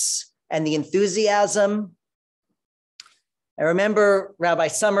buzz and the enthusiasm. I remember, Rabbi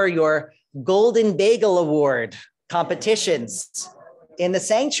Summer, your Golden Bagel Award competitions in the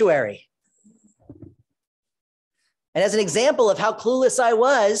sanctuary. And as an example of how clueless I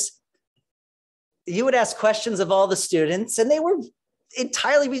was, you would ask questions of all the students and they were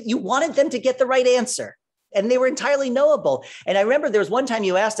entirely, you wanted them to get the right answer and they were entirely knowable. And I remember there was one time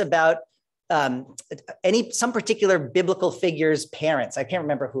you asked about some particular biblical figure's parents. I can't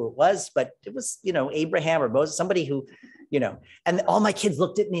remember who it was, but it was, you know, Abraham or Moses, somebody who, you know, and all my kids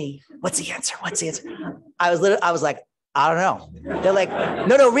looked at me. What's the answer? What's the answer? I was like, I don't know. They're like,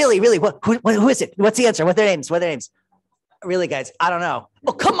 no, really. Who is it? What's the answer? What are their names? What are their names? Really, guys, I don't know.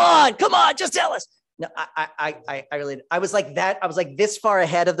 Oh, come on, just tell us. No, I was like that. I was like this far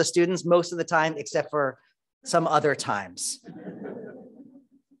ahead of the students most of the time, except for some other times.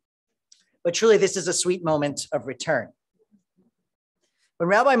 But truly, this is a sweet moment of return. When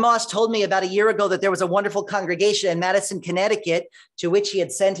Rabbi Moss told me about a year ago that there was a wonderful congregation in Madison, Connecticut, to which he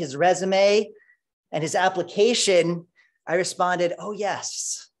had sent his resume and his application, I responded, oh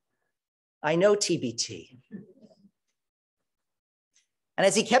yes, I know TBT. And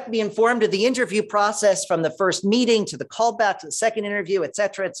as he kept me informed of the interview process from the first meeting to the callback to the second interview, et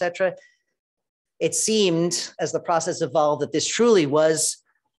cetera, it seemed as the process evolved that this truly was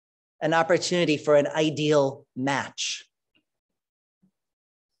an opportunity for an ideal match.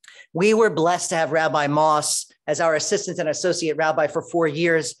 We were blessed to have Rabbi Moss as our assistant and associate rabbi for 4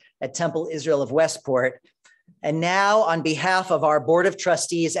 years at Temple Israel of Westport. And now, on behalf of our board of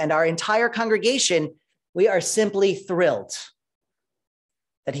trustees and our entire congregation, we are simply thrilled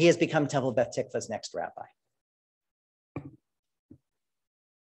that he has become Temple Beth Tikvah's next rabbi.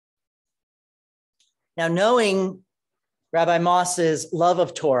 Now, knowing Rabbi Moss's love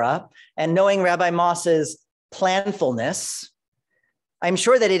of Torah and knowing Rabbi Moss's planfulness, I'm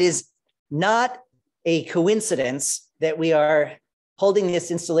sure that it is not a coincidence that we are holding this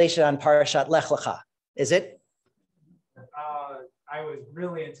installation on Parashat Lech Lecha, is it? I was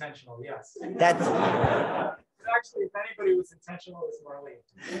really intentional, yes. That's Actually, if anybody was intentional, it was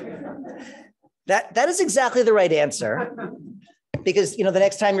Marlene. that is exactly the right answer. Because, the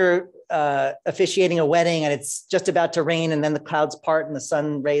next time you're officiating a wedding and it's just about to rain and then the clouds part and the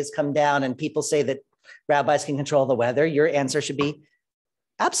sun rays come down and people say that rabbis can control the weather, your answer should be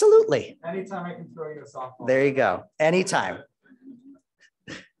absolutely. Anytime I can throw you a softball. There you go. Anytime.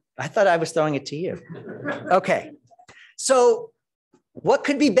 I thought I was throwing it to you. Okay. So what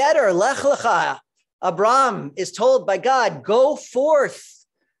could be better? Lech Lecha. Abram is told by God, go forth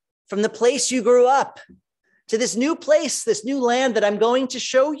from the place you grew up to this new place, this new land that I'm going to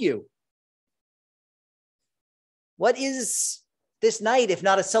show you. What is this night, if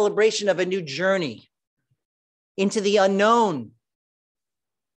not a celebration of a new journey into the unknown?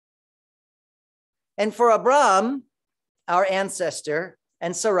 And for Abram, our ancestor,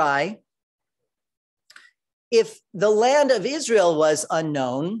 and Sarai, if the land of Israel was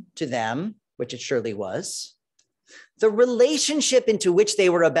unknown to them, which it surely was, the relationship into which they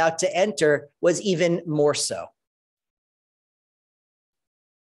were about to enter was even more so.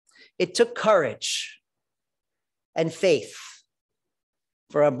 It took courage and faith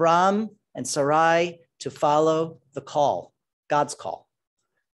for Abram and Sarai to follow the call, God's call,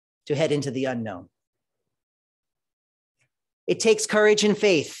 to head into the unknown. It takes courage and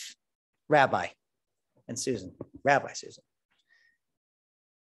faith, Rabbi Susan,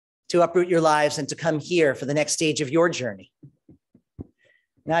 to uproot your lives and to come here for the next stage of your journey.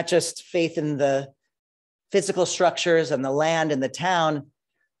 Not just faith in the physical structures and the land and the town,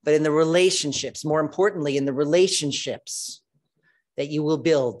 but in the relationships, more importantly, in the relationships that you will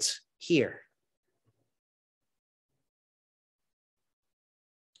build here.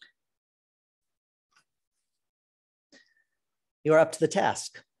 You are up to the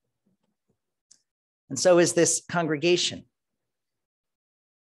task. And so is this congregation.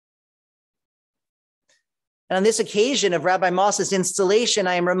 And on this occasion of Rabbi Moss's installation,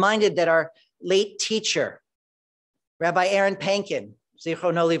 I am reminded that our late teacher, Rabbi Aaron Pankin,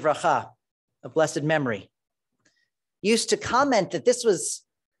 Zichrono Livracha, of blessed memory, used to comment that this was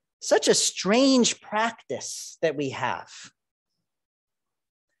such a strange practice that we have.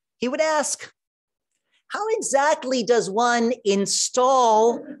 He would ask, how exactly does one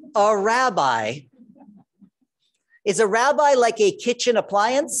install a rabbi? Is a rabbi like a kitchen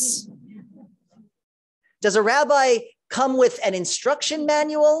appliance? Does a rabbi come with an instruction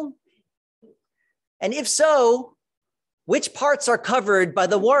manual? And if so, which parts are covered by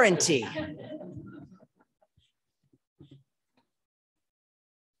the warranty?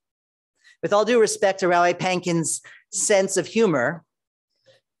 With all due respect to Rabbi Pankin's sense of humor,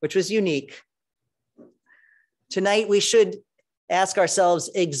 which was unique, tonight we should ask ourselves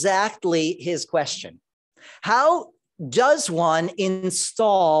exactly his question. How does one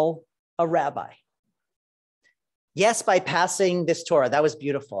install a rabbi? Yes, by passing this Torah. That was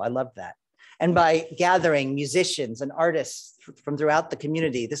beautiful. I loved that. And by gathering musicians and artists from throughout the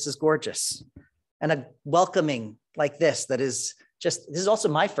community. This is gorgeous. And a welcoming like this that is just, this is also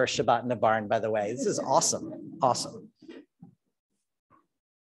my first Shabbat in the barn, by the way. This is awesome. Awesome.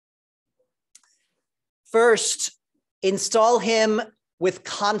 First, install him with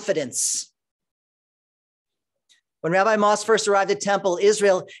confidence. When Rabbi Moss first arrived at Temple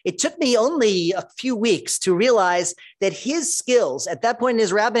Israel, it took me only a few weeks to realize that his skills at that point in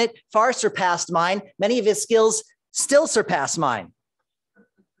his rabbinate far surpassed mine. Many of his skills still surpass mine.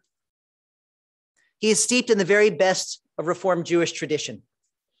 He is steeped in the very best of Reformed Jewish tradition.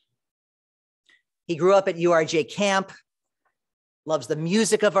 He grew up at URJ camp, loves the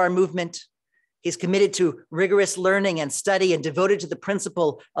music of our movement. He's committed to rigorous learning and study and devoted to the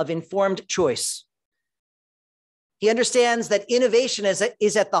principle of informed choice. He understands that innovation is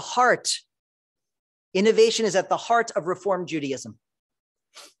at the heart. Innovation is at the heart of Reform Judaism.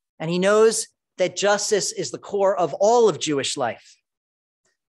 And he knows that justice is the core of all of Jewish life,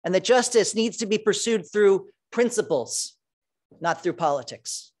 and that justice needs to be pursued through principles, not through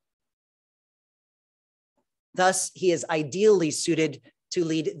politics. Thus, he is ideally suited to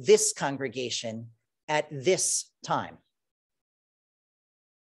lead this congregation at this time.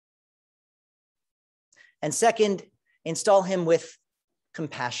 And second, install him with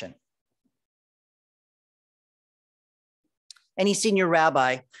compassion. Any senior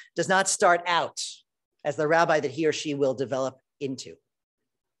rabbi does not start out as the rabbi that he or she will develop into.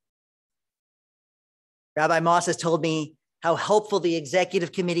 Rabbi Moss has told me how helpful the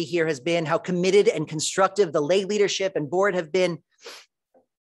executive committee here has been, how committed and constructive the lay leadership and board have been.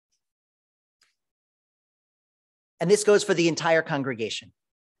 And this goes for the entire congregation.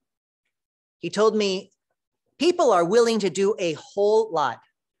 He told me people are willing to do a whole lot,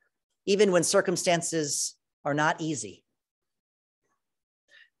 even when circumstances are not easy.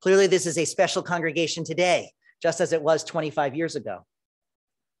 Clearly, this is a special congregation today, just as it was 25 years ago.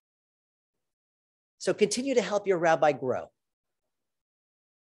 So continue to help your rabbi grow.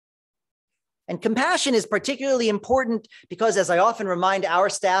 And compassion is particularly important because, as I often remind our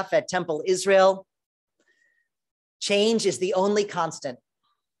staff at Temple Israel, change is the only constant.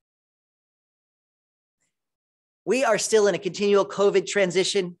 We are still in a continual COVID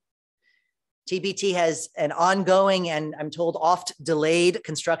transition. TBT has an ongoing and, I'm told, oft delayed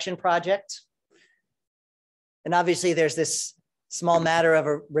construction project. And obviously there's this small matter of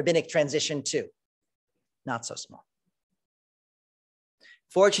a rabbinic transition too. Not so small.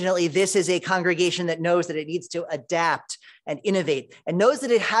 Fortunately, this is a congregation that knows that it needs to adapt and innovate, and knows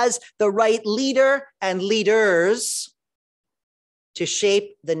that it has the right leader and leaders to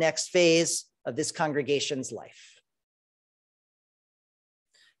shape the next phase of this congregation's life.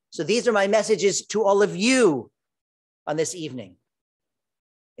 So these are my messages to all of you on this evening.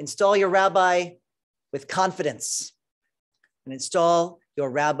 Install your rabbi with confidence, and install your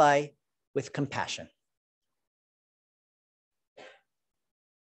rabbi with compassion.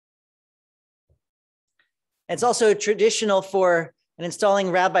 It's also traditional for an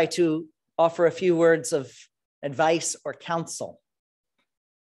installing rabbi to offer a few words of advice or counsel.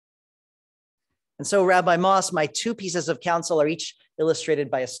 And so, Rabbi Moss, my two pieces of counsel are each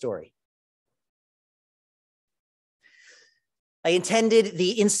illustrated by a story. I attended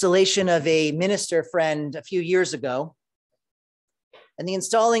the installation of a minister friend a few years ago, and the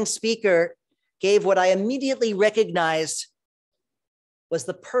installing speaker gave what I immediately recognized was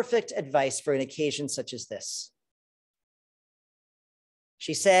the perfect advice for an occasion such as this.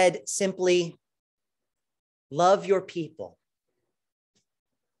 She said simply, love your people.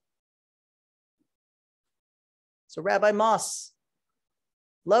 So Rabbi Moss,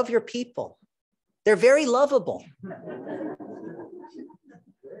 love your people. They're very lovable.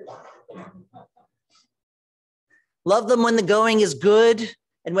 Love them when the going is good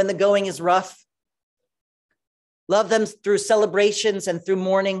and when the going is rough. Love them through celebrations and through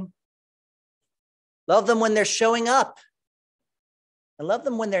mourning. Love them when they're showing up. And love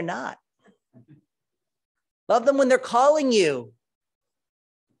them when they're not. Love them when they're calling you.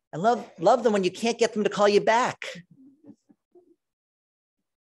 And love them when you can't get them to call you back.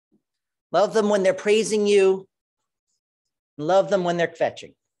 Love them when they're praising you. And love them when they're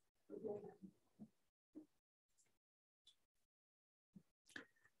kvetching.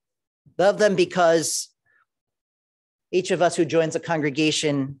 Love them because each of us who joins a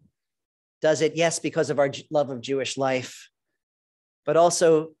congregation does it, yes, because of our love of Jewish life, but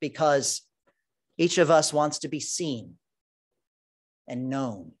also because each of us wants to be seen and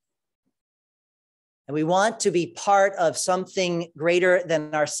known. And we want to be part of something greater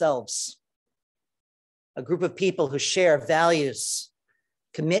than ourselves, a group of people who share values,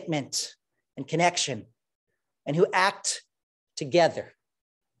 commitment, and connection, and who act together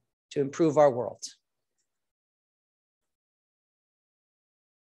to improve our world.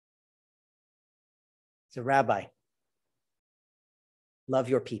 So, Rabbi, love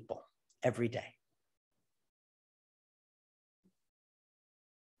your people every day.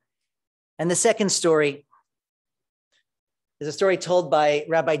 And the second story is a story told by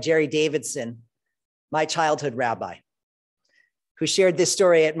Rabbi Jerry Davidson, my childhood rabbi, who shared this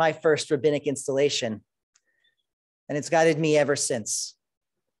story at my first rabbinic installation, and it's guided me ever since.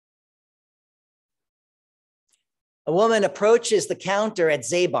 A woman approaches the counter at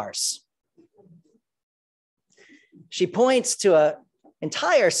Zabar's. She points to an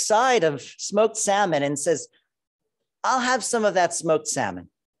entire side of smoked salmon and says, "I'll have some of that smoked salmon."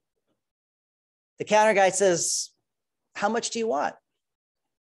 The counter guy says, how much do you want?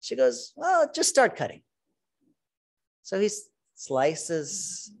 She goes, well, just start cutting. So he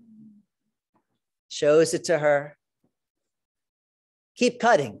slices, shows it to her. Keep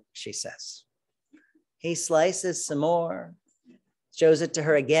cutting, she says. He slices some more, shows it to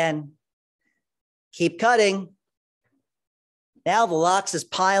her again. Keep cutting. Now the lox is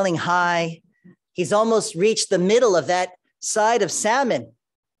piling high. He's almost reached the middle of that side of salmon.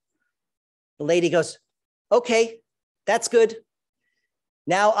 The lady goes, okay, that's good.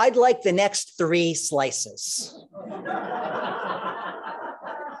 Now I'd like the next 3 slices.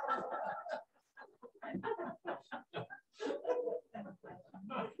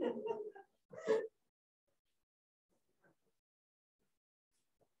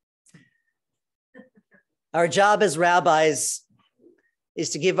 Our job as rabbis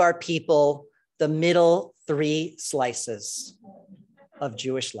is to give our people the middle 3 slices of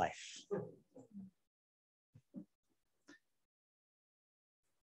Jewish life.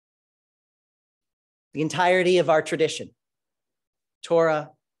 The entirety of our tradition,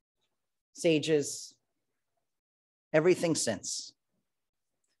 Torah, sages, everything since,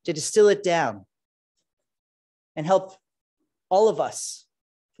 to distill it down and help all of us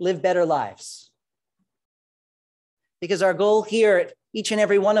live better lives. Because our goal here, each and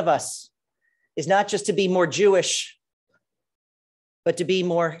every one of us, is not just to be more Jewish, but to be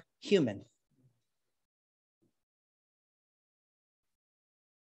more human.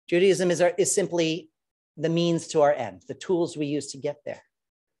 Judaism is simply the means to our end, the tools we use to get there.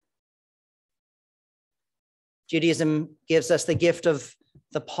 Judaism gives us the gift of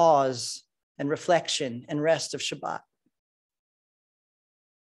the pause and reflection and rest of Shabbat.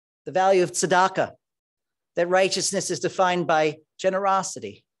 The value of tzedakah, that righteousness is defined by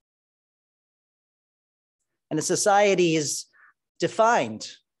generosity. And a society is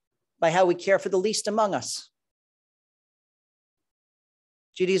defined by how we care for the least among us.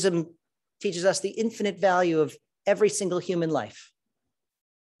 Judaism teaches us the infinite value of every single human life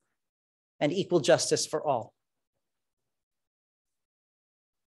and equal justice for all.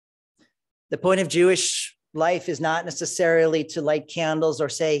 The point of Jewish life is not necessarily to light candles or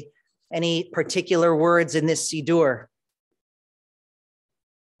say any particular words in this Siddur.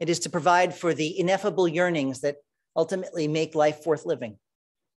 It is to provide for the ineffable yearnings that ultimately make life worth living.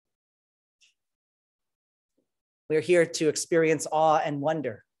 We're here to experience awe and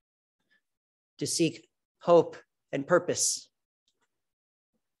wonder, to seek hope and purpose,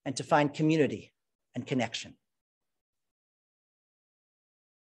 and to find community and connection.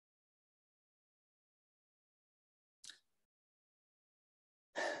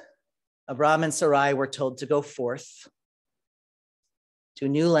 Abraham and Sarai were told to go forth to a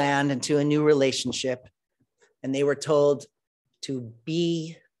new land and to a new relationship, and they were told to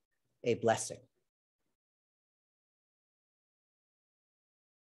be a blessing.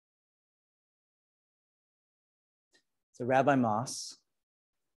 So Rabbi Moss,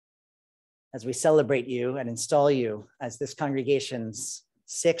 as we celebrate you and install you as this congregation's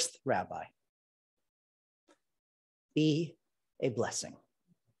 6th rabbi, be a blessing.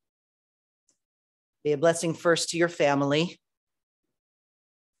 Be a blessing first to your family.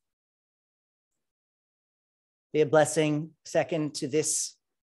 Be a blessing second to this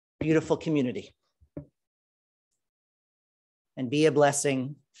beautiful community. And be a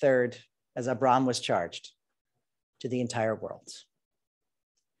blessing third, as Abraham was charged, to the entire world.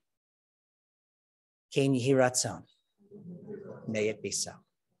 Ken Yehi Ratzon. May it be so.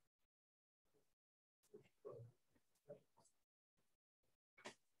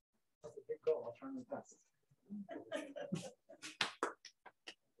 I'll try my best.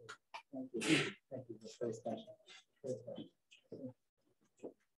 Thank you. Thank you. That's very special. Very special.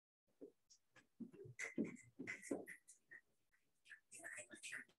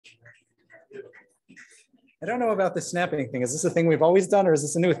 I don't know about the snapping thing. Is this a thing we've always done, or is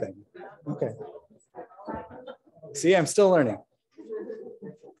this a new thing? Okay. See, I'm still learning.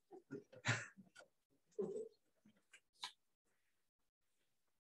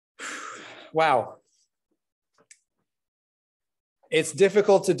 Wow. It's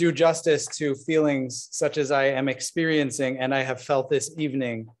difficult to do justice to feelings such as I am experiencing and I have felt this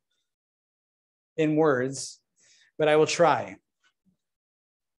evening in words, but I will try.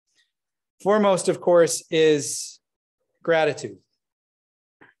 Foremost, of course, is gratitude.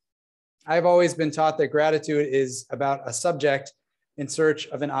 I've always been taught that gratitude is about a subject in search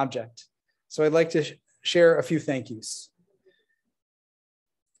of an object. So I'd like to share a few thank yous.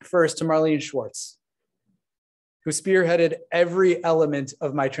 First, to Marlene Schwartz, who spearheaded every element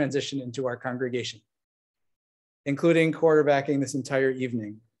of my transition into our congregation, including quarterbacking this entire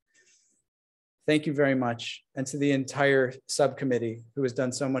evening. thank you very much. And to the entire subcommittee who has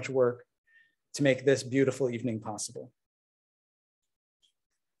done so much work to make this beautiful evening possible.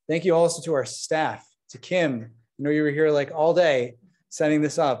 Thank you also to our staff, to Kim. I know you were here like all day setting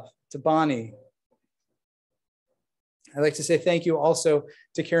this up, to Bonnie. I'd like to say thank you also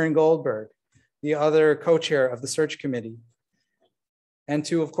to Karen Goldberg, the other co-chair of the search committee, and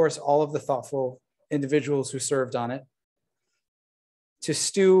to, of course, all of the thoughtful individuals who served on it. To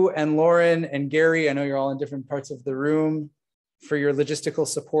Stu and Lauren and Gary, I know you're all in different parts of the room, for your logistical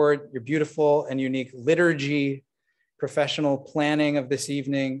support, your beautiful and unique liturgy, professional planning of this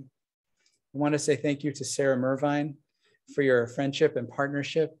evening. I want to say thank you to Sarah Mervine for your friendship and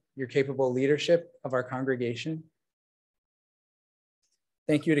partnership, your capable leadership of our congregation.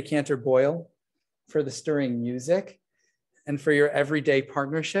 Thank you to Cantor Boyle for the stirring music and for your everyday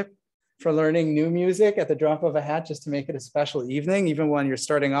partnership, for learning new music at the drop of a hat just to make it a special evening, even when you're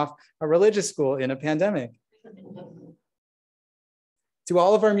starting off a religious school in a pandemic. To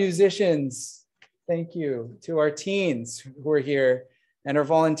all of our musicians, thank you. To our teens who are here and our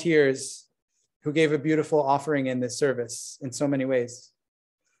volunteers who gave a beautiful offering in this service in so many ways.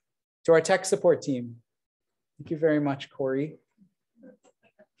 To our tech support team, thank you very much, Corey.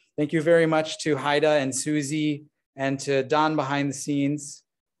 Thank you very much to Haida and Susie and to Don behind the scenes.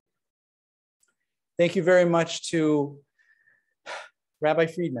 Thank you very much to Rabbi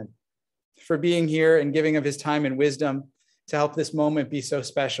Friedman for being here and giving of his time and wisdom to help this moment be so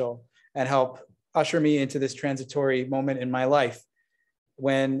special and help usher me into this transitory moment in my life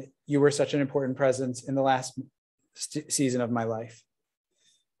when you were such an important presence in the last season of my life.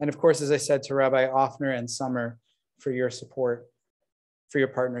 And of course, as I said, to Rabbi Offner and Summer for your support, for your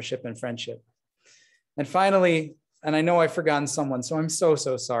partnership and friendship. And finally, and I know I've forgotten someone, so I'm so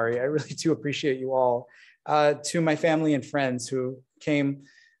sorry. I really do appreciate you all. To my family and friends who came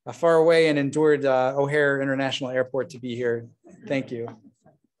far away and endured O'Hare International Airport to be here. Thank you.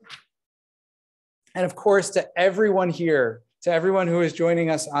 And of course, to everyone here, to everyone who is joining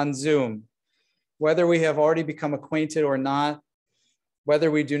us on Zoom, whether we have already become acquainted or not,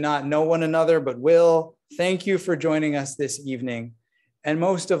 whether we do not know one another but will, thank you for joining us this evening. And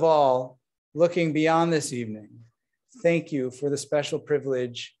most of all, looking beyond this evening, thank you for the special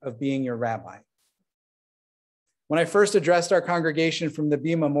privilege of being your rabbi. When I first addressed our congregation from the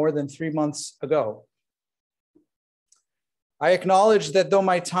Bima more than 3 months ago, I acknowledged that though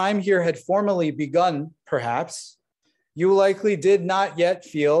my time here had formally begun, perhaps, you likely did not yet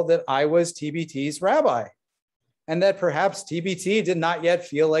feel that I was TBT's rabbi, and that perhaps TBT did not yet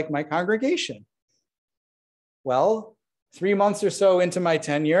feel like my congregation. Well, 3 months or so into my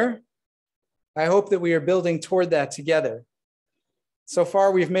tenure, I hope that we are building toward that together. So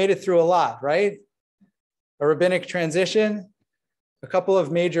far, we've made it through a lot, right? A rabbinic transition, a couple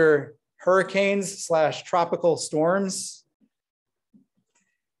of major hurricanes / tropical storms,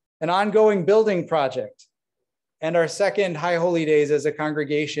 an ongoing building project, and our second High Holy Days as a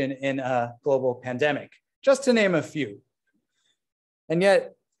congregation in a global pandemic, just to name a few. And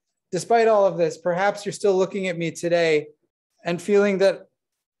yet, despite all of this, perhaps you're still looking at me today and feeling that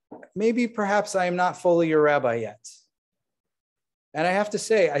maybe perhaps I am not fully your rabbi yet. And I have to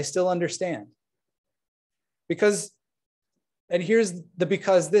say, I still understand. Because, and here's the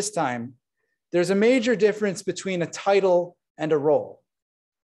because this time, there's a major difference between a title and a role,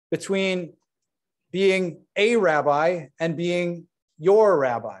 between being a rabbi and being your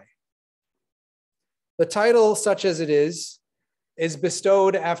rabbi. The title, such as it is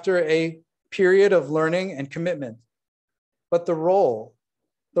bestowed after a period of learning and commitment. But the role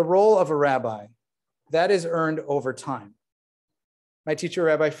of a rabbi, that is earned over time. My teacher,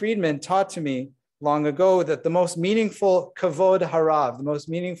 Rabbi Friedman, taught to me long ago that the most meaningful kavod harav, the most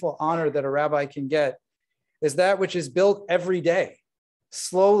meaningful honor that a rabbi can get, is that which is built every day,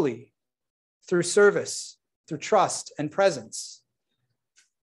 slowly, through service, through trust and presence.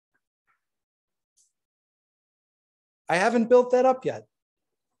 I haven't built that up yet.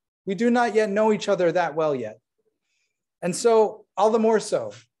 We do not yet know each other that well yet. And so, all the more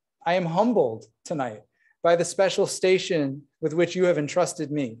so, I am humbled tonight by the special station with which you have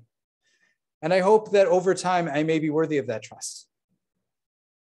entrusted me. And I hope that over time, I may be worthy of that trust.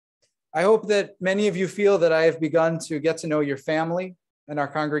 I hope that many of you feel that I have begun to get to know your family and our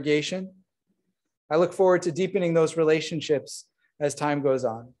congregation. I look forward to deepening those relationships as time goes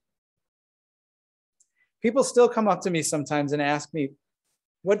on. People still come up to me sometimes and ask me,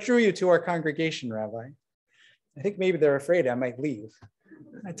 what drew you to our congregation, Rabbi? I think maybe they're afraid I might leave.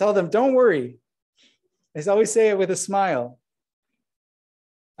 I tell them, don't worry. I always say it with a smile.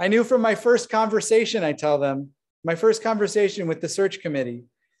 I knew from my first conversation, I tell them, my first conversation with the search committee,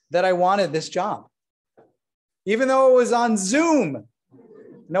 that I wanted this job. Even though it was on Zoom.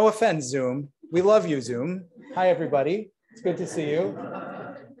 No offense, Zoom. We love you, Zoom. Hi, everybody. It's good to see you.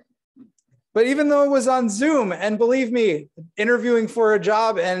 But even though it was on Zoom, and believe me, interviewing for a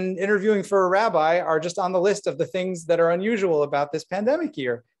job and interviewing for a rabbi are just on the list of the things that are unusual about this pandemic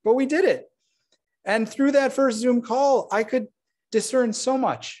year, but we did it. And through that first Zoom call, I could discern so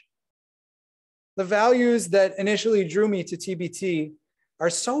much. The values that initially drew me to TBT are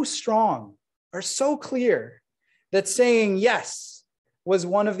so strong, are so clear, that saying yes was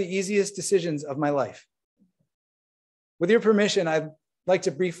one of the easiest decisions of my life. With your permission, I'd like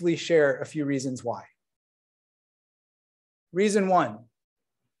to briefly share a few reasons why. Reason one,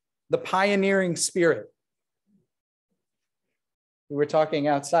 the pioneering spirit. We were talking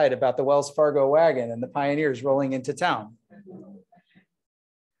outside about the Wells Fargo wagon and the pioneers rolling into town.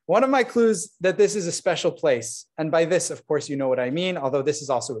 One of my clues that this is a special place, and by this, of course, you know what I mean, although this is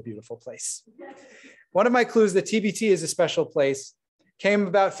also a beautiful place. One of my clues that TBT is a special place came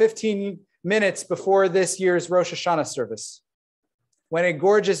about 15 minutes before this year's Rosh Hashanah service, when a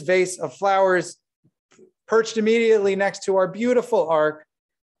gorgeous vase of flowers perched immediately next to our beautiful ark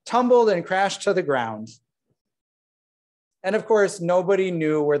tumbled and crashed to the ground. And of course, nobody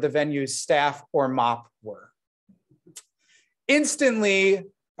knew where the venue's staff or mop were. Instantly,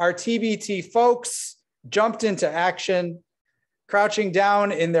 our TBT folks jumped into action, crouching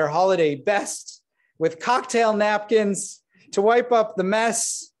down in their holiday best with cocktail napkins to wipe up the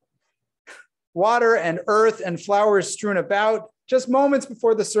mess, water and earth and flowers strewn about, just moments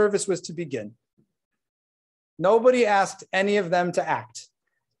before the service was to begin. Nobody asked any of them to act.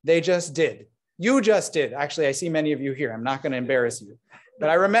 They just did. You just did. Actually, I see many of you here. I'm not going to embarrass you. But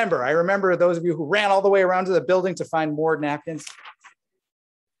I remember those of you who ran all the way around to the building to find more napkins.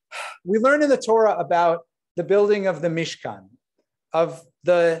 We learn in the Torah about the building of the Mishkan, of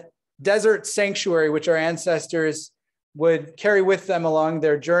the desert sanctuary, which our ancestors would carry with them along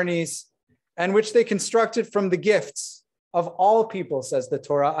their journeys, and which they constructed from the gifts of all people, says the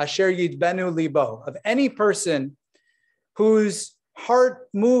Torah, asher yidbenu libo, of any person whose heart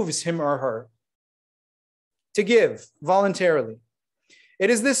moves him or her to give voluntarily. It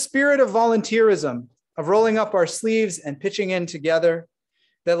is this spirit of volunteerism, of rolling up our sleeves and pitching in together,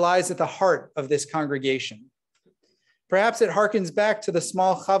 that lies at the heart of this congregation. Perhaps it harkens back to the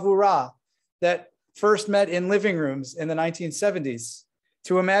small chavurah that first met in living rooms in the 1970s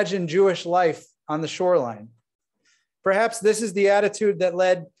to imagine Jewish life on the shoreline. Perhaps this is the attitude that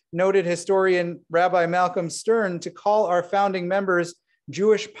led noted historian Rabbi Malcolm Stern to call our founding members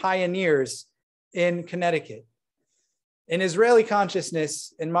Jewish pioneers in Connecticut. In Israeli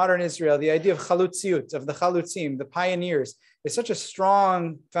consciousness, in modern Israel, the idea of chalutziut, of the chalutzim, the pioneers, is such a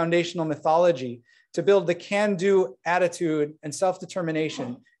strong foundational mythology to build the can-do attitude and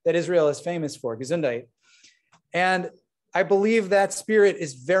self-determination that Israel is famous for, Gesundheit. And I believe that spirit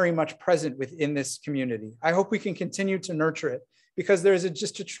is very much present within this community. I hope we can continue to nurture it because there's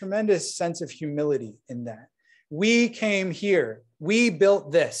just a tremendous sense of humility in that. We came here, we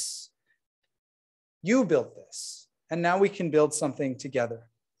built this, you built this, and now we can build something together.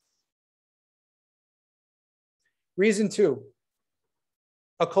 Reason two,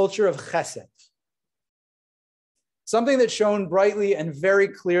 a culture of chesed. Something that shone brightly and very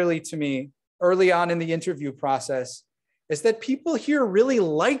clearly to me early on in the interview process is that people here really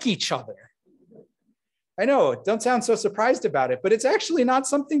like each other. I know, don't sound so surprised about it, but it's actually not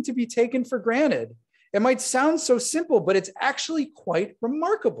something to be taken for granted. It might sound so simple, but it's actually quite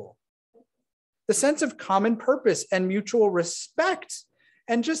remarkable. The sense of common purpose and mutual respect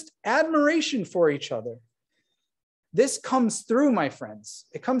and just admiration for each other. This comes through, my friends.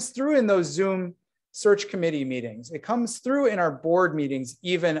 It comes through in those Zoom search committee meetings. It comes through in our board meetings,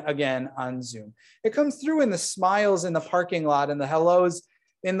 even again on Zoom. It comes through in the smiles in the parking lot and the hellos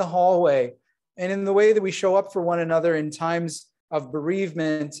in the hallway, and in the way that we show up for one another in times of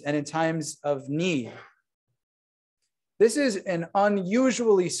bereavement and in times of need. This is an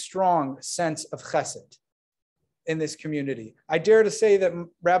unusually strong sense of chesed in this community. I dare to say that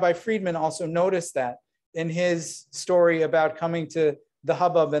Rabbi Friedman also noticed that in his story about coming to the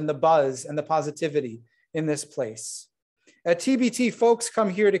hubbub and the buzz and the positivity in this place. At TBT, folks come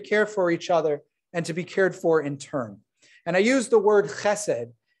here to care for each other and to be cared for in turn. And I use the word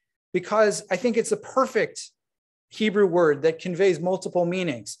chesed because I think it's a perfect Hebrew word that conveys multiple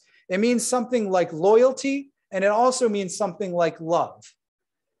meanings. It means something like loyalty, and it also means something like love.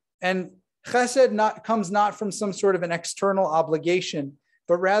 And chesed comes not from some sort of an external obligation,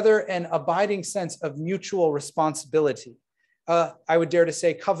 but rather an abiding sense of mutual responsibility, I would dare to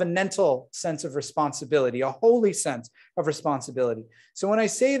say, covenantal sense of responsibility, a holy sense of responsibility. So when I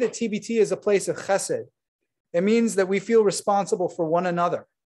say that TBT is a place of chesed, it means that we feel responsible for one another,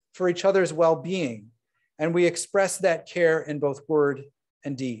 for each other's well-being, and we express that care in both word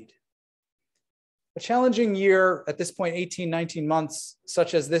and deed. A challenging year, at this point, 18, 19 months,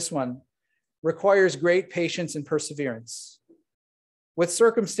 such as this one, requires great patience and perseverance. With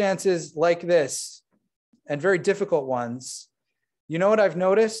circumstances like this, and very difficult ones, you know what I've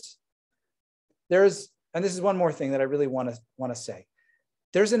noticed? And this is one more thing that I really want to say.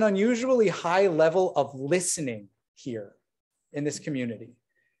 There's an unusually high level of listening here in this community.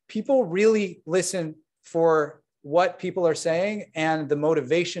 People really listen for what people are saying and the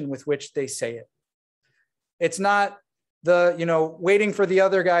motivation with which they say it. It's not the, waiting for the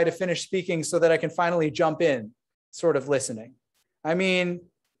other guy to finish speaking so that I can finally jump in sort of listening. I mean,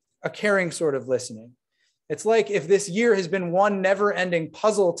 a caring sort of listening. It's like if this year has been one never-ending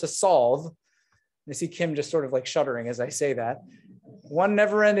puzzle to solve. I see Kim just sort of like shuddering as I say that. One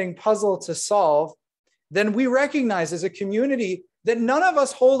never-ending puzzle to solve, then we recognize as a community that none of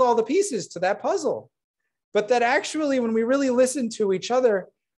us hold all the pieces to that puzzle. But that actually, when we really listen to each other,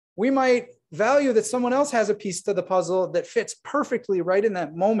 we might value that someone else has a piece to the puzzle that fits perfectly right in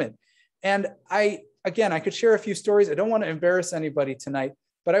that moment. And I could share a few stories. I don't want to embarrass anybody tonight,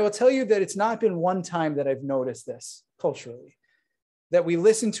 but I will tell you that it's not been one time that I've noticed this culturally, that we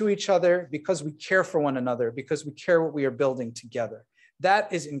listen to each other because we care for one another, because we care what we are building together.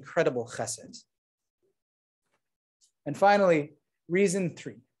 That is incredible chesed. And finally, reason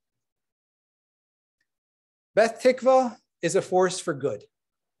 3. Beth Tikvah is a force for good.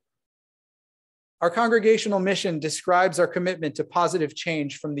 Our congregational mission describes our commitment to positive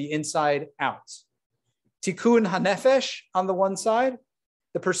change from the inside out. Tikkun hanefesh on the one side,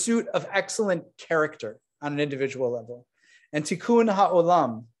 the pursuit of excellent character on an individual level, and tikkun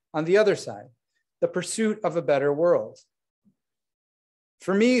ha'olam on the other side, the pursuit of a better world.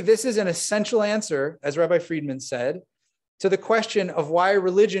 For me, this is an essential answer, as Rabbi Friedman said, to the question of why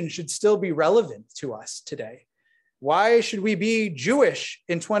religion should still be relevant to us today. Why should we be Jewish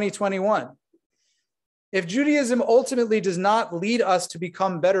in 2021? If Judaism ultimately does not lead us to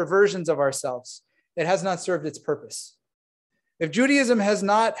become better versions of ourselves, it has not served its purpose. If Judaism has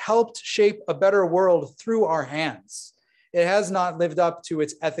not helped shape a better world through our hands, it has not lived up to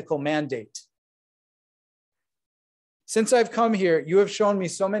its ethical mandate. Since I've come here, you have shown me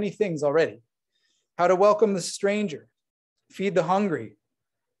so many things already. How to welcome the stranger, feed the hungry,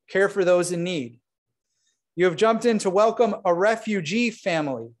 care for those in need. You have jumped in to welcome a refugee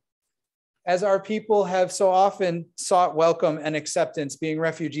family, as our people have so often sought welcome and acceptance, being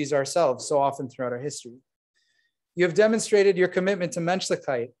refugees ourselves so often throughout our history. You have demonstrated your commitment to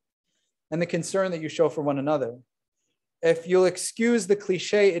menschlichkeit and the concern that you show for one another. If you'll excuse the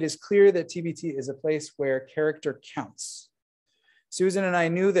cliche, it is clear that TBT is a place where character counts. Susan and I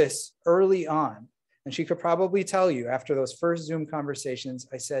knew this early on, and she could probably tell you after those first Zoom conversations,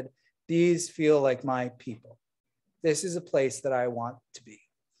 I said, these feel like my people. This is a place that I want to be.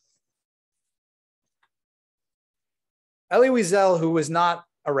 Elie Wiesel, who was not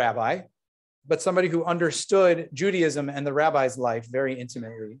a rabbi, but somebody who understood Judaism and the rabbi's life very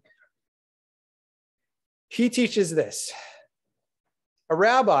intimately, he teaches this. A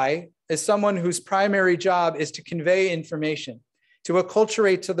rabbi is someone whose primary job is to convey information, to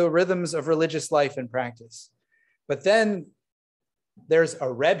acculturate to the rhythms of religious life and practice. But then there's a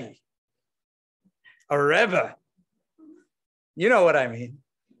Rebbe, a Rebbe. You know what I mean.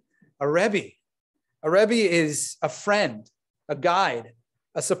 A Rebbe. A Rebbe is a friend, a guide,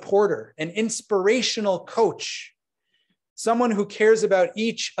 a supporter, an inspirational coach, someone who cares about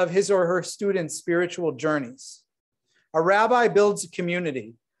each of his or her students' spiritual journeys. A rabbi builds a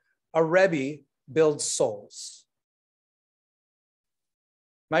community. A Rebbe builds souls.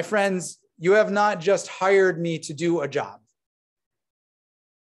 My friends, you have not just hired me to do a job.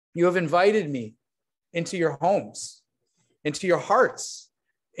 You have invited me into your homes, into your hearts,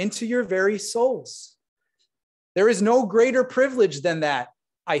 into your very souls. There is no greater privilege than that,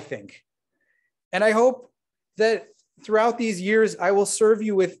 I think. And I hope that throughout these years, I will serve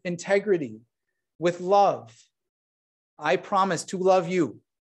you with integrity, with love. I promise to love you.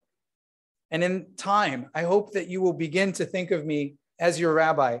 And in time, I hope that you will begin to think of me as your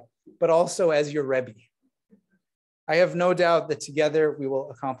rabbi, but also as your Rebbe. I have no doubt that together we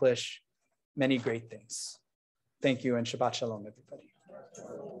will accomplish many great things. Thank you and Shabbat Shalom, everybody.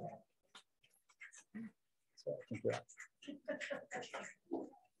 So I think we're out.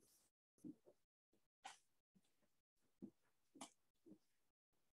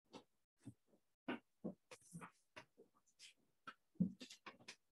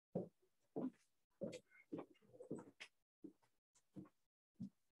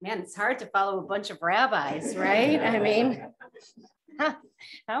 Man, it's hard to follow a bunch of rabbis, right? I mean, that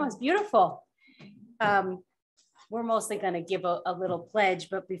was beautiful. We're mostly going to give a little pledge,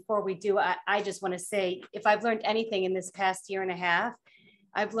 but before we do, I just want to say, if I've learned anything in this past year and a half,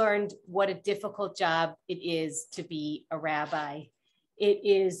 I've learned what a difficult job it is to be a rabbi. It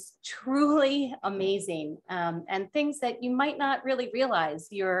is truly amazing, and things that you might not really realize.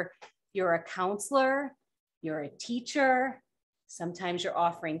 You're a counselor, you're a teacher. Sometimes you're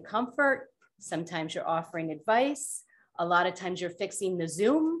offering comfort. Sometimes you're offering advice. A lot of times you're fixing the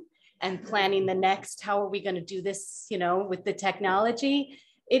Zoom and planning the next, how are we going to do this, with the technology?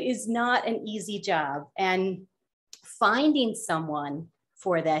 It is not an easy job. And finding someone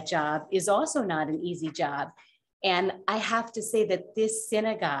for that job is also not an easy job. And I have to say that this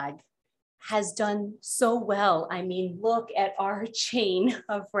synagogue has done so well. I mean, look at our chain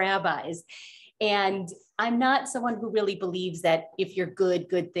of rabbis. And I'm not someone who really believes that if you're good,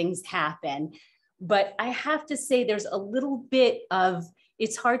 good things happen. But I have to say there's a little bit of,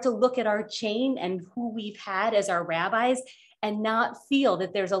 it's hard to look at our chain and who we've had as our rabbis and not feel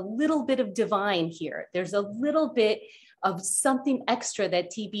that there's a little bit of divine here. There's a little bit of something extra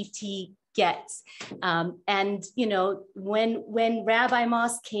that TBT gets. And when Rabbi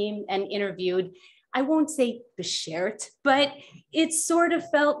Moss came and interviewed, I won't say beshert, but it sort of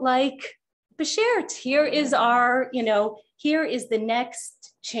felt like beshert. Here is here is the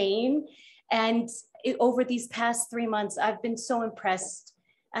next chain. And over these past 3 months, I've been so impressed.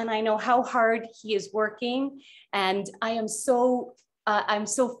 And I know how hard he is working. And I'm so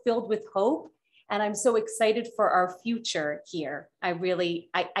filled with hope. And I'm so excited for our future here. I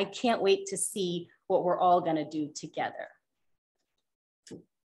can't wait to see what we're all gonna do together.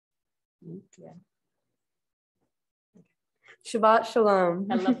 Yeah. Shabbat Shalom.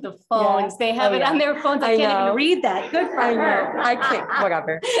 I love the phones. Yeah. They have it on their phones. I can't even read that. Good for her. I can't,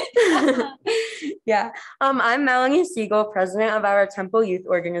 whatever. Yeah. I'm Melanie Siegel, president of our Temple Youth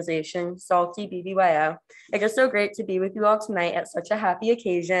Organization, Salty BBYO. It's just so great to be with you all tonight at such a happy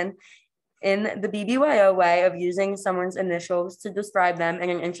occasion. In the BBYO way of using someone's initials to describe them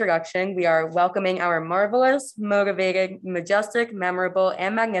in an introduction, we are welcoming our marvelous, motivated, majestic, memorable,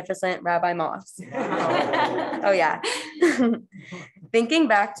 and magnificent Rabbi Moss. Oh yeah. Thinking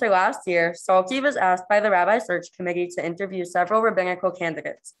back to last year, Salty was asked by the Rabbi Search Committee to interview several rabbinical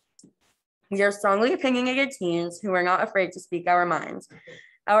candidates. We are strongly opinionated teens who are not afraid to speak our minds.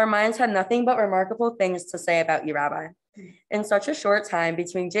 Our minds had nothing but remarkable things to say about you, Rabbi. In such a short time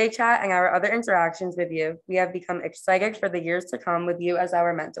between JChat and our other interactions with you, we have become excited for the years to come with you as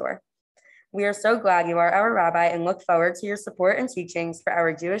our mentor. We are so glad you are our rabbi and look forward to your support and teachings for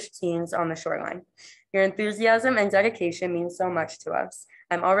our Jewish teens on the shoreline. Your enthusiasm and dedication means so much to us.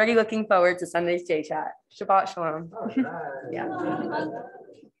 I'm already looking forward to Sunday's JChat. Shabbat Shalom. Right. Yeah.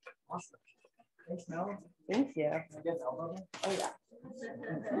 Awesome. Thanks, Mel. Thank you. Oh, yeah.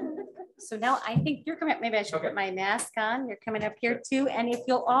 So now I think you're coming up. Maybe I should put my mask on. You're coming up here too. And if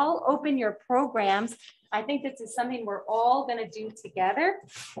you'll all open your programs, I think this is something we're all going to do together.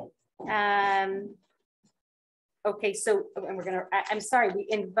 Okay, so and we're going to, I'm sorry, we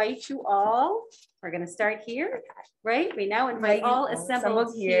invite you all. We're going to start here, right? We now invite all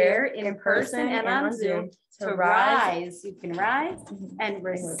assembled here in person and on Zoom to rise. You can rise and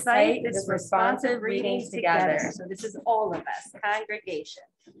recite this responsive reading together. So this is all of us, congregation.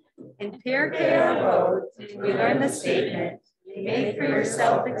 In Pirkei Avot, we learn the statement, make for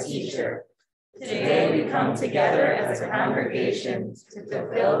yourself a teacher. Today we come together as a congregation to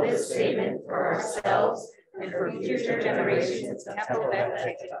fulfill this statement for ourselves and for future generations of Temple Beth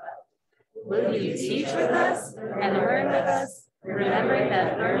Tikvah. Will you teach with us and learn with us, remembering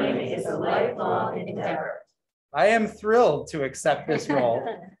that learning is a lifelong endeavor? I am thrilled to accept this role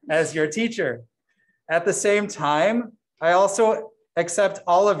as your teacher. At the same time, I also accept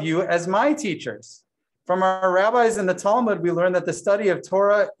all of you as my teachers. From our rabbis in the Talmud, we learn that the study of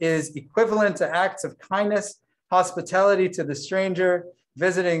Torah is equivalent to acts of kindness, hospitality to the stranger,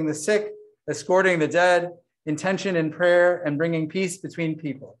 visiting the sick, escorting the dead, intention in prayer, and bringing peace between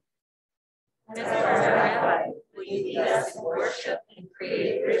people. As our rabbi, will you lead us in worship and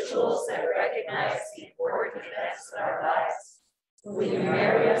create rituals that recognize the important events of our lives? Will you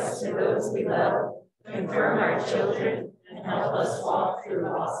marry us to those we love, confirm our children, and help us walk through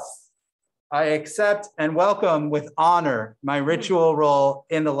loss? I accept and welcome with honor my ritual role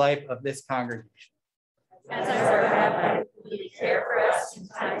in the life of this congregation. As our rabbi, will you care for us in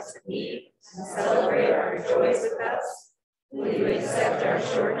times of need and celebrate our joys with us? Will you accept our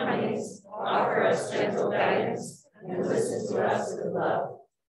shortcomings, offer us gentle guidance, and listen to us with love?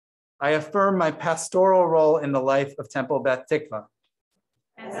 I affirm my pastoral role in the life of Temple Beth Tikvah.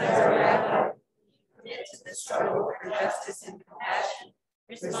 As a rabbi, committed to the struggle for justice and compassion,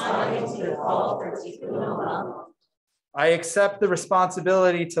 responding to the call for tikkun olam. I accept the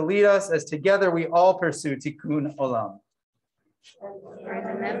responsibility to lead us as together we all pursue tikkun olam. For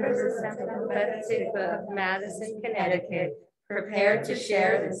the members of Temple Beth Tikvah of Madison, Connecticut, prepared to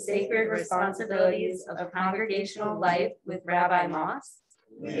share the sacred responsibilities of congregational life with Rabbi Moss.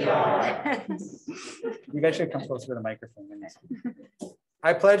 We all. You guys should come closer to the microphone.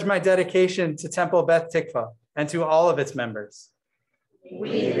 I pledge my dedication to Temple Beth Tikvah and to all of its members.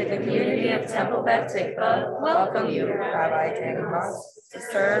 We, the community of Temple Beth Tikvah, welcome you, Rabbi Moss, to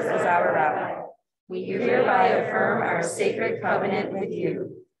serve as our rabbi. We hereby affirm our sacred covenant with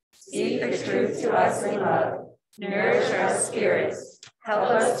you. Speak the truth to us in love. Nourish our spirits. Help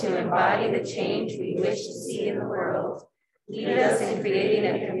us to embody the change we wish to see in the world. Lead us in creating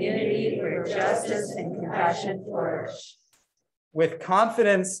a community where justice and compassion flourish. With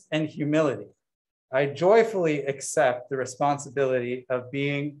confidence and humility, I joyfully accept the responsibility of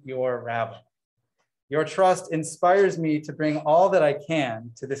being your rabbi. Your trust inspires me to bring all that I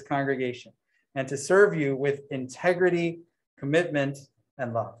can to this congregation and to serve you with integrity, commitment,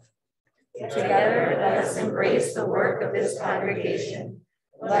 and love. Together, let us embrace the work of this congregation.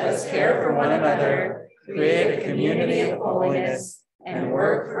 Let us care for one another, create a community of holiness, and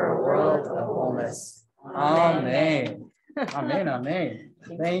work for a world of wholeness. Amen. Amen, amen.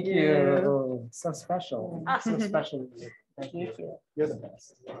 Thank you. So special. So special. Thank you. You're the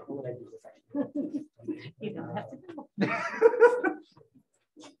best. What would I do without you? You don't have to know.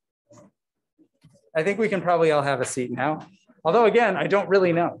 I think we can probably all have a seat now. Although, again, I don't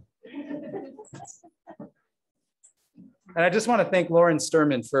really know. And I just want to thank Lauren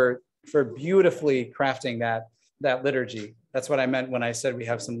Sturman for beautifully crafting that liturgy. That's what I meant when I said we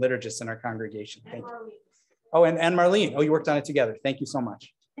have some liturgists in our congregation. Thank you. Oh, and Marlene. Oh, you worked on it together. Thank you so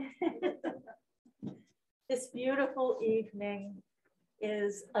much. This beautiful evening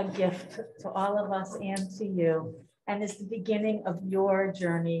is a gift to all of us and to you, and is the beginning of your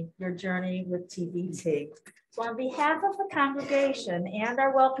journey with TBT. So on behalf of the congregation and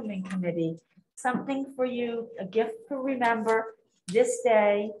our welcoming committee, something for you, a gift to remember this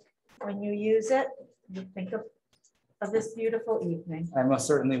day. When you use it, you think of this beautiful evening. I most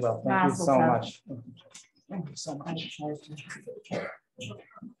certainly will. Thank you so much. Thank you so much.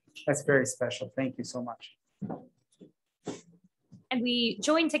 That's very special. Thank you so much. And we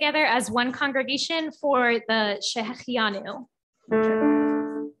join together as one congregation for the Shehechianu.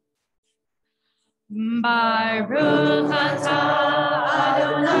 Baruch atah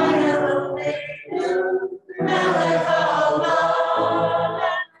Adonai Eloheinu melech haolam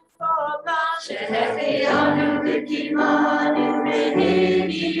shehechianu v'kimanu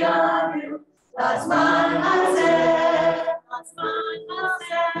v'higiyanu lazman hazeh.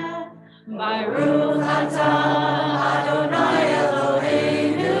 Baruch atah Adonai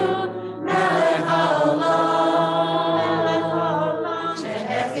Eloheinu melech haolam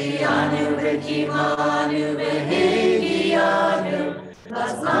shehechianu v'kimanu v'higiyanu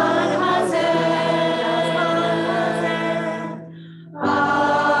lazman hazeh.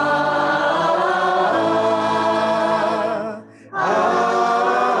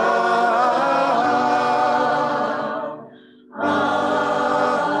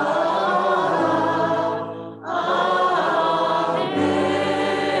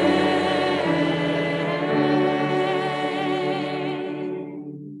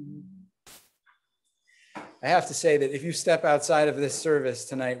 I have to say that if you step outside of this service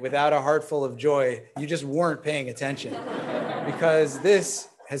tonight without a heart full of joy, you just weren't paying attention, because this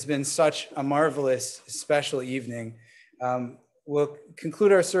has been such a marvelous, special evening. We'll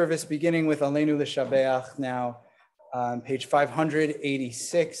conclude our service beginning with Aleinu L'Shabeach now on page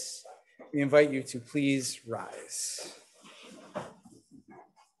 586. We invite you to please rise.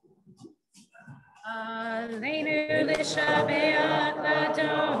 Aleinu L'Shabeach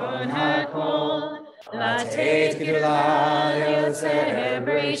L'Adon HaKol Lateit Gdula Yotzer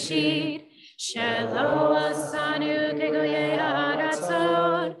Bereshit Shelo Asanu Kegoyei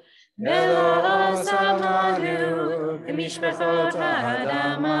Haratzon Velo Samanu Mishpachot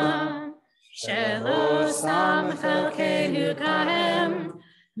Ha'adama Shelo Sam Chelkeinu Kahem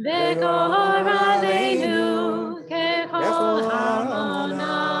V'Kor Aleinu Kechol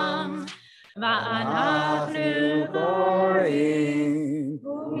Hamonam Va'anachnu Korim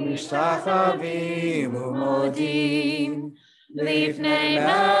Mishtachavim Umodim Lifnei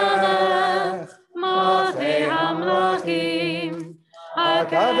Melech Mochei Hamlochim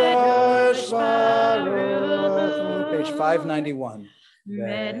HaKadosh Baruch. Page 591.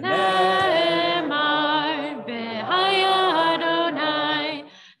 V'ne'emar B'haya Adonai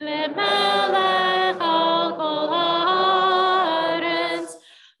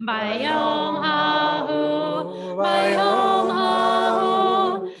Bayom hahu,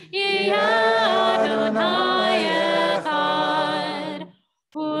 yeh Adonai echad,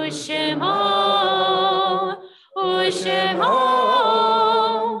 u'shemo echad.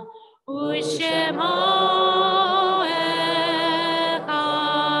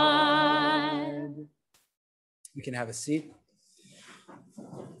 We can have a seat.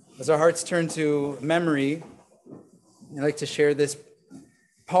 As our hearts turn to memory, I'd like to share this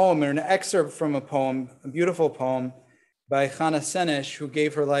poem, or an excerpt from a poem, a beautiful poem by Chana Senesh, who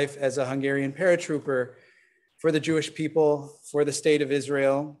gave her life as a Hungarian paratrooper for the Jewish people, for the state of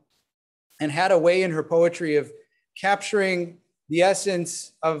Israel, and had a way in her poetry of capturing the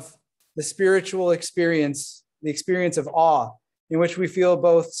essence of the spiritual experience, the experience of awe, in which we feel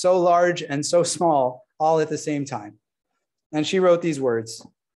both so large and so small, all at the same time. And she wrote these words: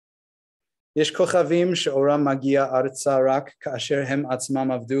 Yesh kochavim she'oram magia artza rak ka'asher hem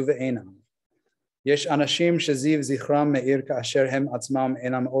atzmam avdu ve'enam. Yesh anashim sheziv zichram me'ir ka'asher hem atzmam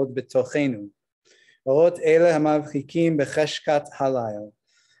enam od betochenu. Orot ele hamavchikim becheshkat halayel.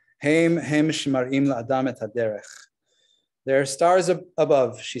 Hem shmarim la'adam et haderech. There are stars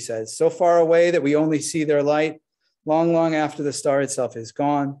above, she says, so far away that we only see their light long, long after the star itself is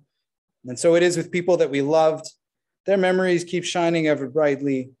gone. And so it is with people that we loved. Their memories keep shining ever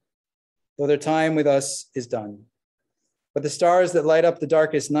brightly, though their time with us is done. But the stars that light up the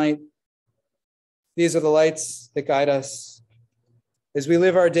darkest night, these are the lights that guide us. As we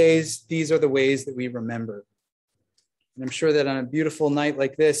live our days, these are the ways that we remember. And I'm sure that on a beautiful night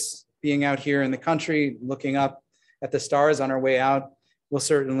like this, being out here in the country, looking up at the stars on our way out, we'll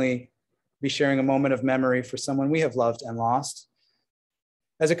certainly be sharing a moment of memory for someone we have loved and lost.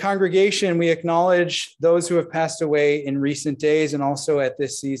 As a congregation, we acknowledge those who have passed away in recent days and also at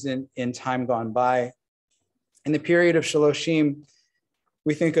this season in time gone by. In the period of Shaloshim,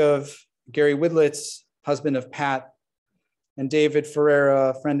 we think of Gary Widlitz, husband of Pat, and David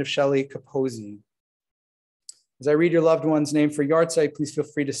Ferreira, friend of Shelley Capozzi. As I read your loved one's name for yahrzeit, please feel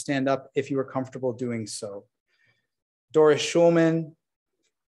free to stand up if you are comfortable doing so. Doris Schulman,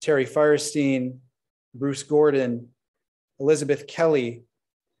 Terry Firestein, Bruce Gordon, Elizabeth Kelly,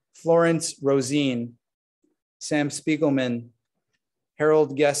 Florence Rosine, Sam Spiegelman,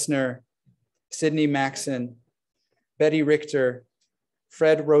 Harold Gessner, Sidney Maxon, Betty Richter,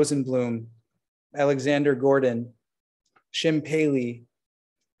 Fred Rosenblum, Alexander Gordon, Shim Paley,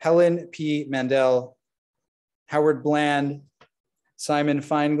 Helen P. Mandel, Howard Bland, Simon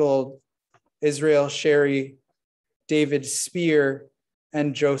Feingold, Israel Sherry, David Spear,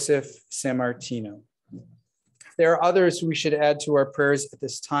 and Joseph Sammartino. If there are others who we should add to our prayers at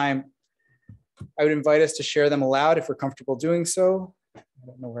this time, I would invite us to share them aloud if we're comfortable doing so. I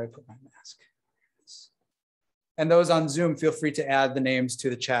don't know where I put my mask. And those on Zoom, feel free to add the names to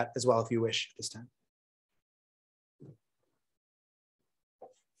the chat as well if you wish at this time.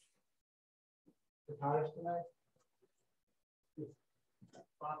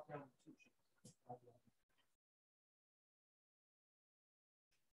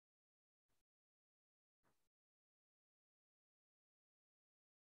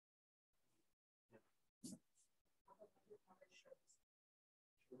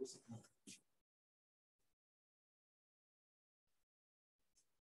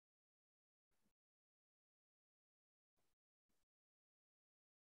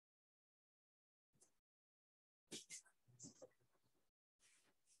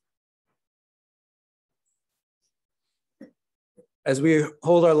 As we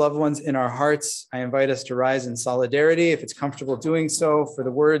hold our loved ones in our hearts, I invite us to rise in solidarity, if it's comfortable doing so, for the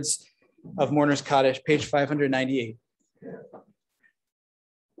words of Mourner's Kaddish, page 598.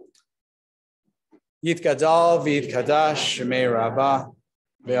 Yitgadal v'yitkadash shemei Rabbah,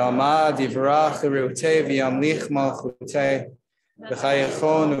 ve'alma divrach l'reuteh v'yamlich malchuteh,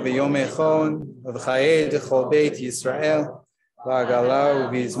 v'chayechon v'yomechon, v'chayeh d'chol beit Yisrael, v'agalau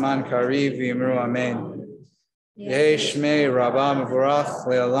v'izman kariv v'yimru amen. Yeh shmei Rabbah mevorach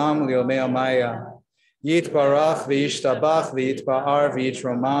le'olam le'omei amaya. Yitbarach v'yishtabach v'yitba'ar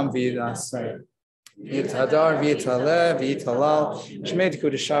v'yitromam v'yinaseh. Yithadar v'yitaleh v'yitalal shmei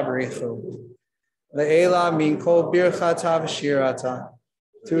d'kudesha b'richu. Le'ela min kol birchata v'shirata.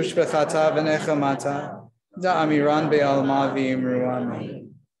 Tush b'chata v'nechamata. Da'amiran be'alma v'yimru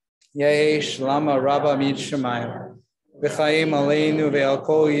amen. Yeh shlama Rabbah mid shemayim. V'chayim aleinu ve'al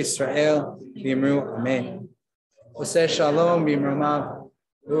kol Yisrael v'yimru amen. Oseh shalom b'imromav,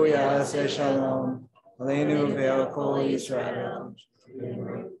 Uya oseh shalom, Aleinu ve'al kol Yisrael.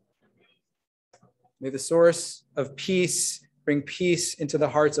 May the source of peace bring peace into the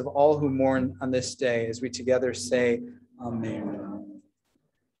hearts of all who mourn on this day, as we together say, Amen.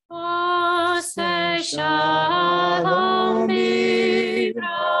 shalom bivracha,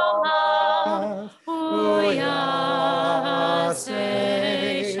 uyaseh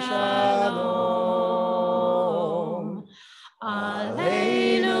shalom.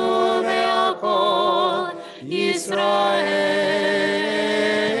 Aleinu ve'al kol Yisrael,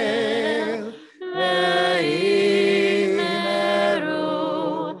 ve'imeru.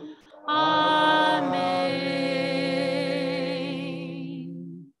 Amen.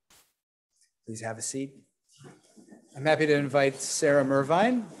 Please have a seat. I'm happy to invite Sarah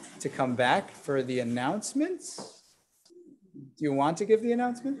Mervine to come back for the announcements. Do you want to give the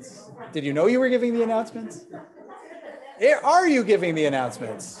announcements? Did you know you were giving the announcements? Are you giving the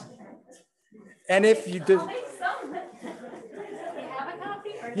announcements? And if you did,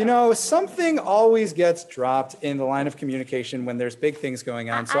 you know, something always gets dropped in the line of communication when there's big things going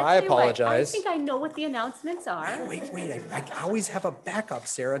on, so I apologize. I think I know what the announcements are. Wait, I always have a backup,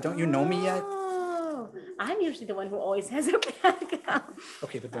 Sarah. Don't you know me yet? Oh, I'm usually the one who always has a backup.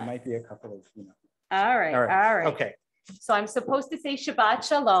 Okay, but there might be a couple of, you know. All right. Okay. So I'm supposed to say Shabbat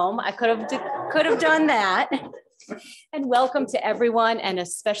Shalom. I could have done that. And welcome to everyone, and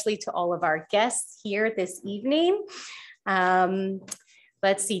especially to all of our guests here this evening.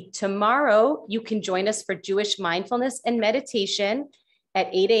 Let's see, tomorrow you can join us for Jewish mindfulness and meditation at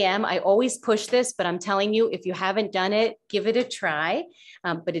 8 a.m. I always push this, but I'm telling you, if you haven't done it, give it a try.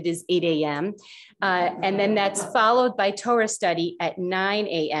 But it is 8 a.m. And then that's followed by Torah study at 9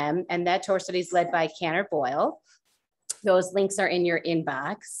 a.m. And that Torah study is led by Cantor Boyle. Those links are in your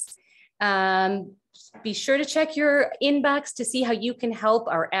inbox. Be sure to check your inbox to see how you can help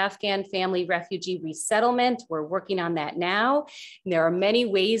our Afghan family refugee resettlement. We're working on that now. And there are many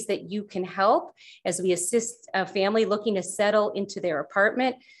ways that you can help as we assist a family looking to settle into their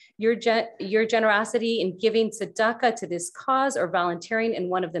apartment. Your generosity in giving tzedakah to this cause or volunteering in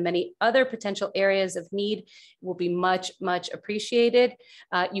one of the many other potential areas of need will be much, much appreciated.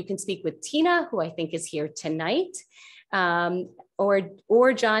 You can speak with Tina, who I think is here tonight.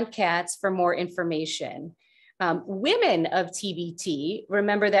 Or John Katz for more information. Women of TBT,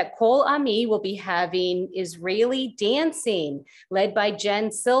 remember that Kol Ami will be having Israeli dancing led by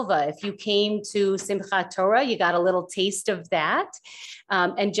Jen Silva. If you came to Simchat Torah, you got a little taste of that.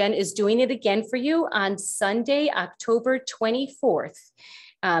 And Jen is doing it again for you on Sunday, October 24th.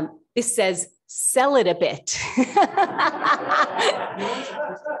 This says, sell it a bit.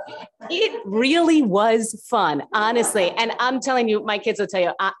 It really was fun, honestly. And I'm telling you, my kids will tell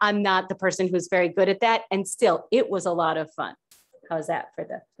you, I'm not the person who's very good at that. And still, it was a lot of fun. How's that for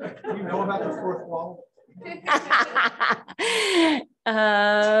the? Do you know about the fourth wall?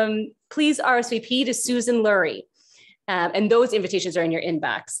 Please RSVP to Susan Lurie. And those invitations are in your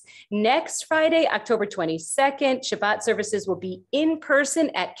inbox. Next Friday, October 22nd, Shabbat services will be in person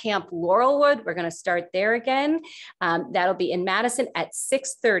at Camp Laurelwood. We're going to start there again. That'll be in Madison at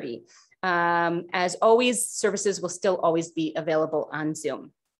 6:30. As always, services will still always be available on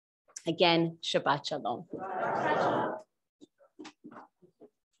Zoom. Again, Shabbat Shalom.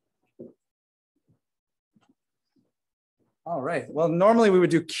 All right. Well, normally we would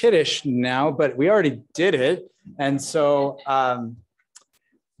do Kiddush now, but we already did it. And so,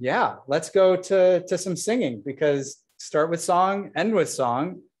 yeah, let's go to some singing, because start with song, end with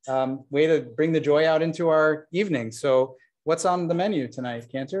song. Way to bring the joy out into our evening. So what's on the menu tonight,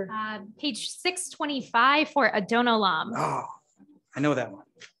 Cantor? Page 625 for Adon Olam. Oh, I know that one.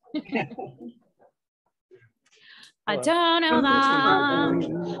 Adon Olam,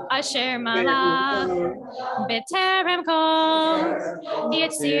 Asher Malach, B'terem Kol,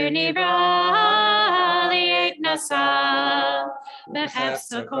 Yitzir Nivra, Li'ek Nasa,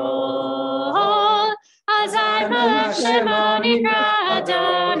 B'chefsa Kol, Azai Malach Shemo Nivra,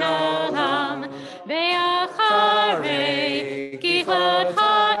 Adon Olam, Ve'acharei Kichot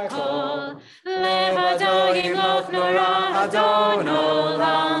HaKol, Levado Yimloch Nora, Adon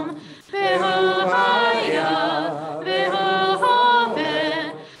Olam, Ve'hu Haya,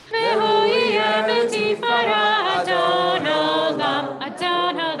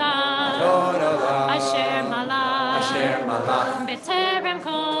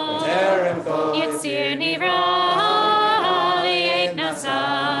 Yitzir Nivra, Li'ek Nasa,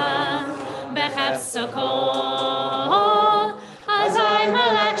 B'chefsa Kol, Azai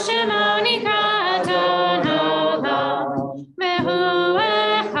Malach Shemo Nikra Adon Olam, Ve'hu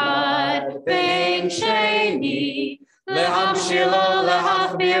Echad Bein Sheni, Lehamshilo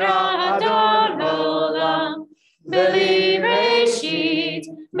Lehachbira Adon Olam, Beli Reshit,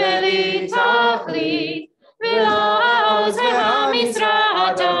 Beli Tachlit, V'lo Ha'oz Ve'hamizra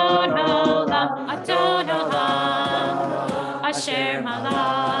Adon Olam, Adon Olam, Asher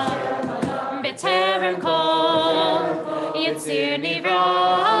Malach, B'terem B'terem kol Yitzir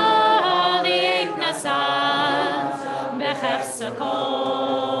Nivra Li'et Nasa B'chefsa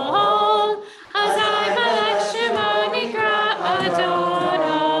kol Azai Malach Shema Nikra Adon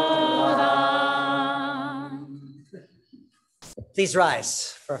Olam. Please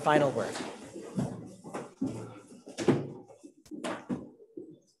rise for a final word.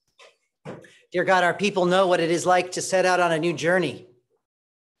 Dear God, our people know what it is like to set out on a new journey.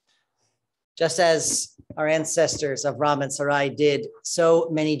 Just as our ancestors of Ram and Sarai did so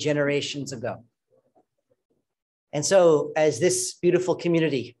many generations ago. And so as this beautiful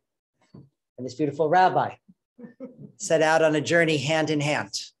community and this beautiful rabbi set out on a journey hand in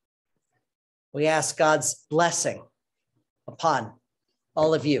hand, we ask God's blessing upon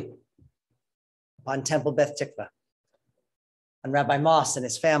all of you, upon Temple Beth Tikvah, on Rabbi Moss and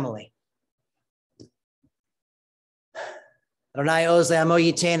his family. Adonai oz le'amo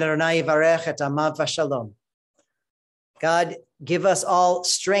yitain, Adonai yivarech et amav v'shalom. God, give us all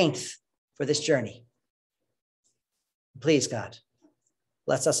strength for this journey. Please, God,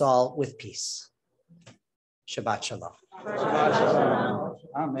 bless us all with peace. Shabbat shalom. Shabbat shalom.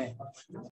 Amen.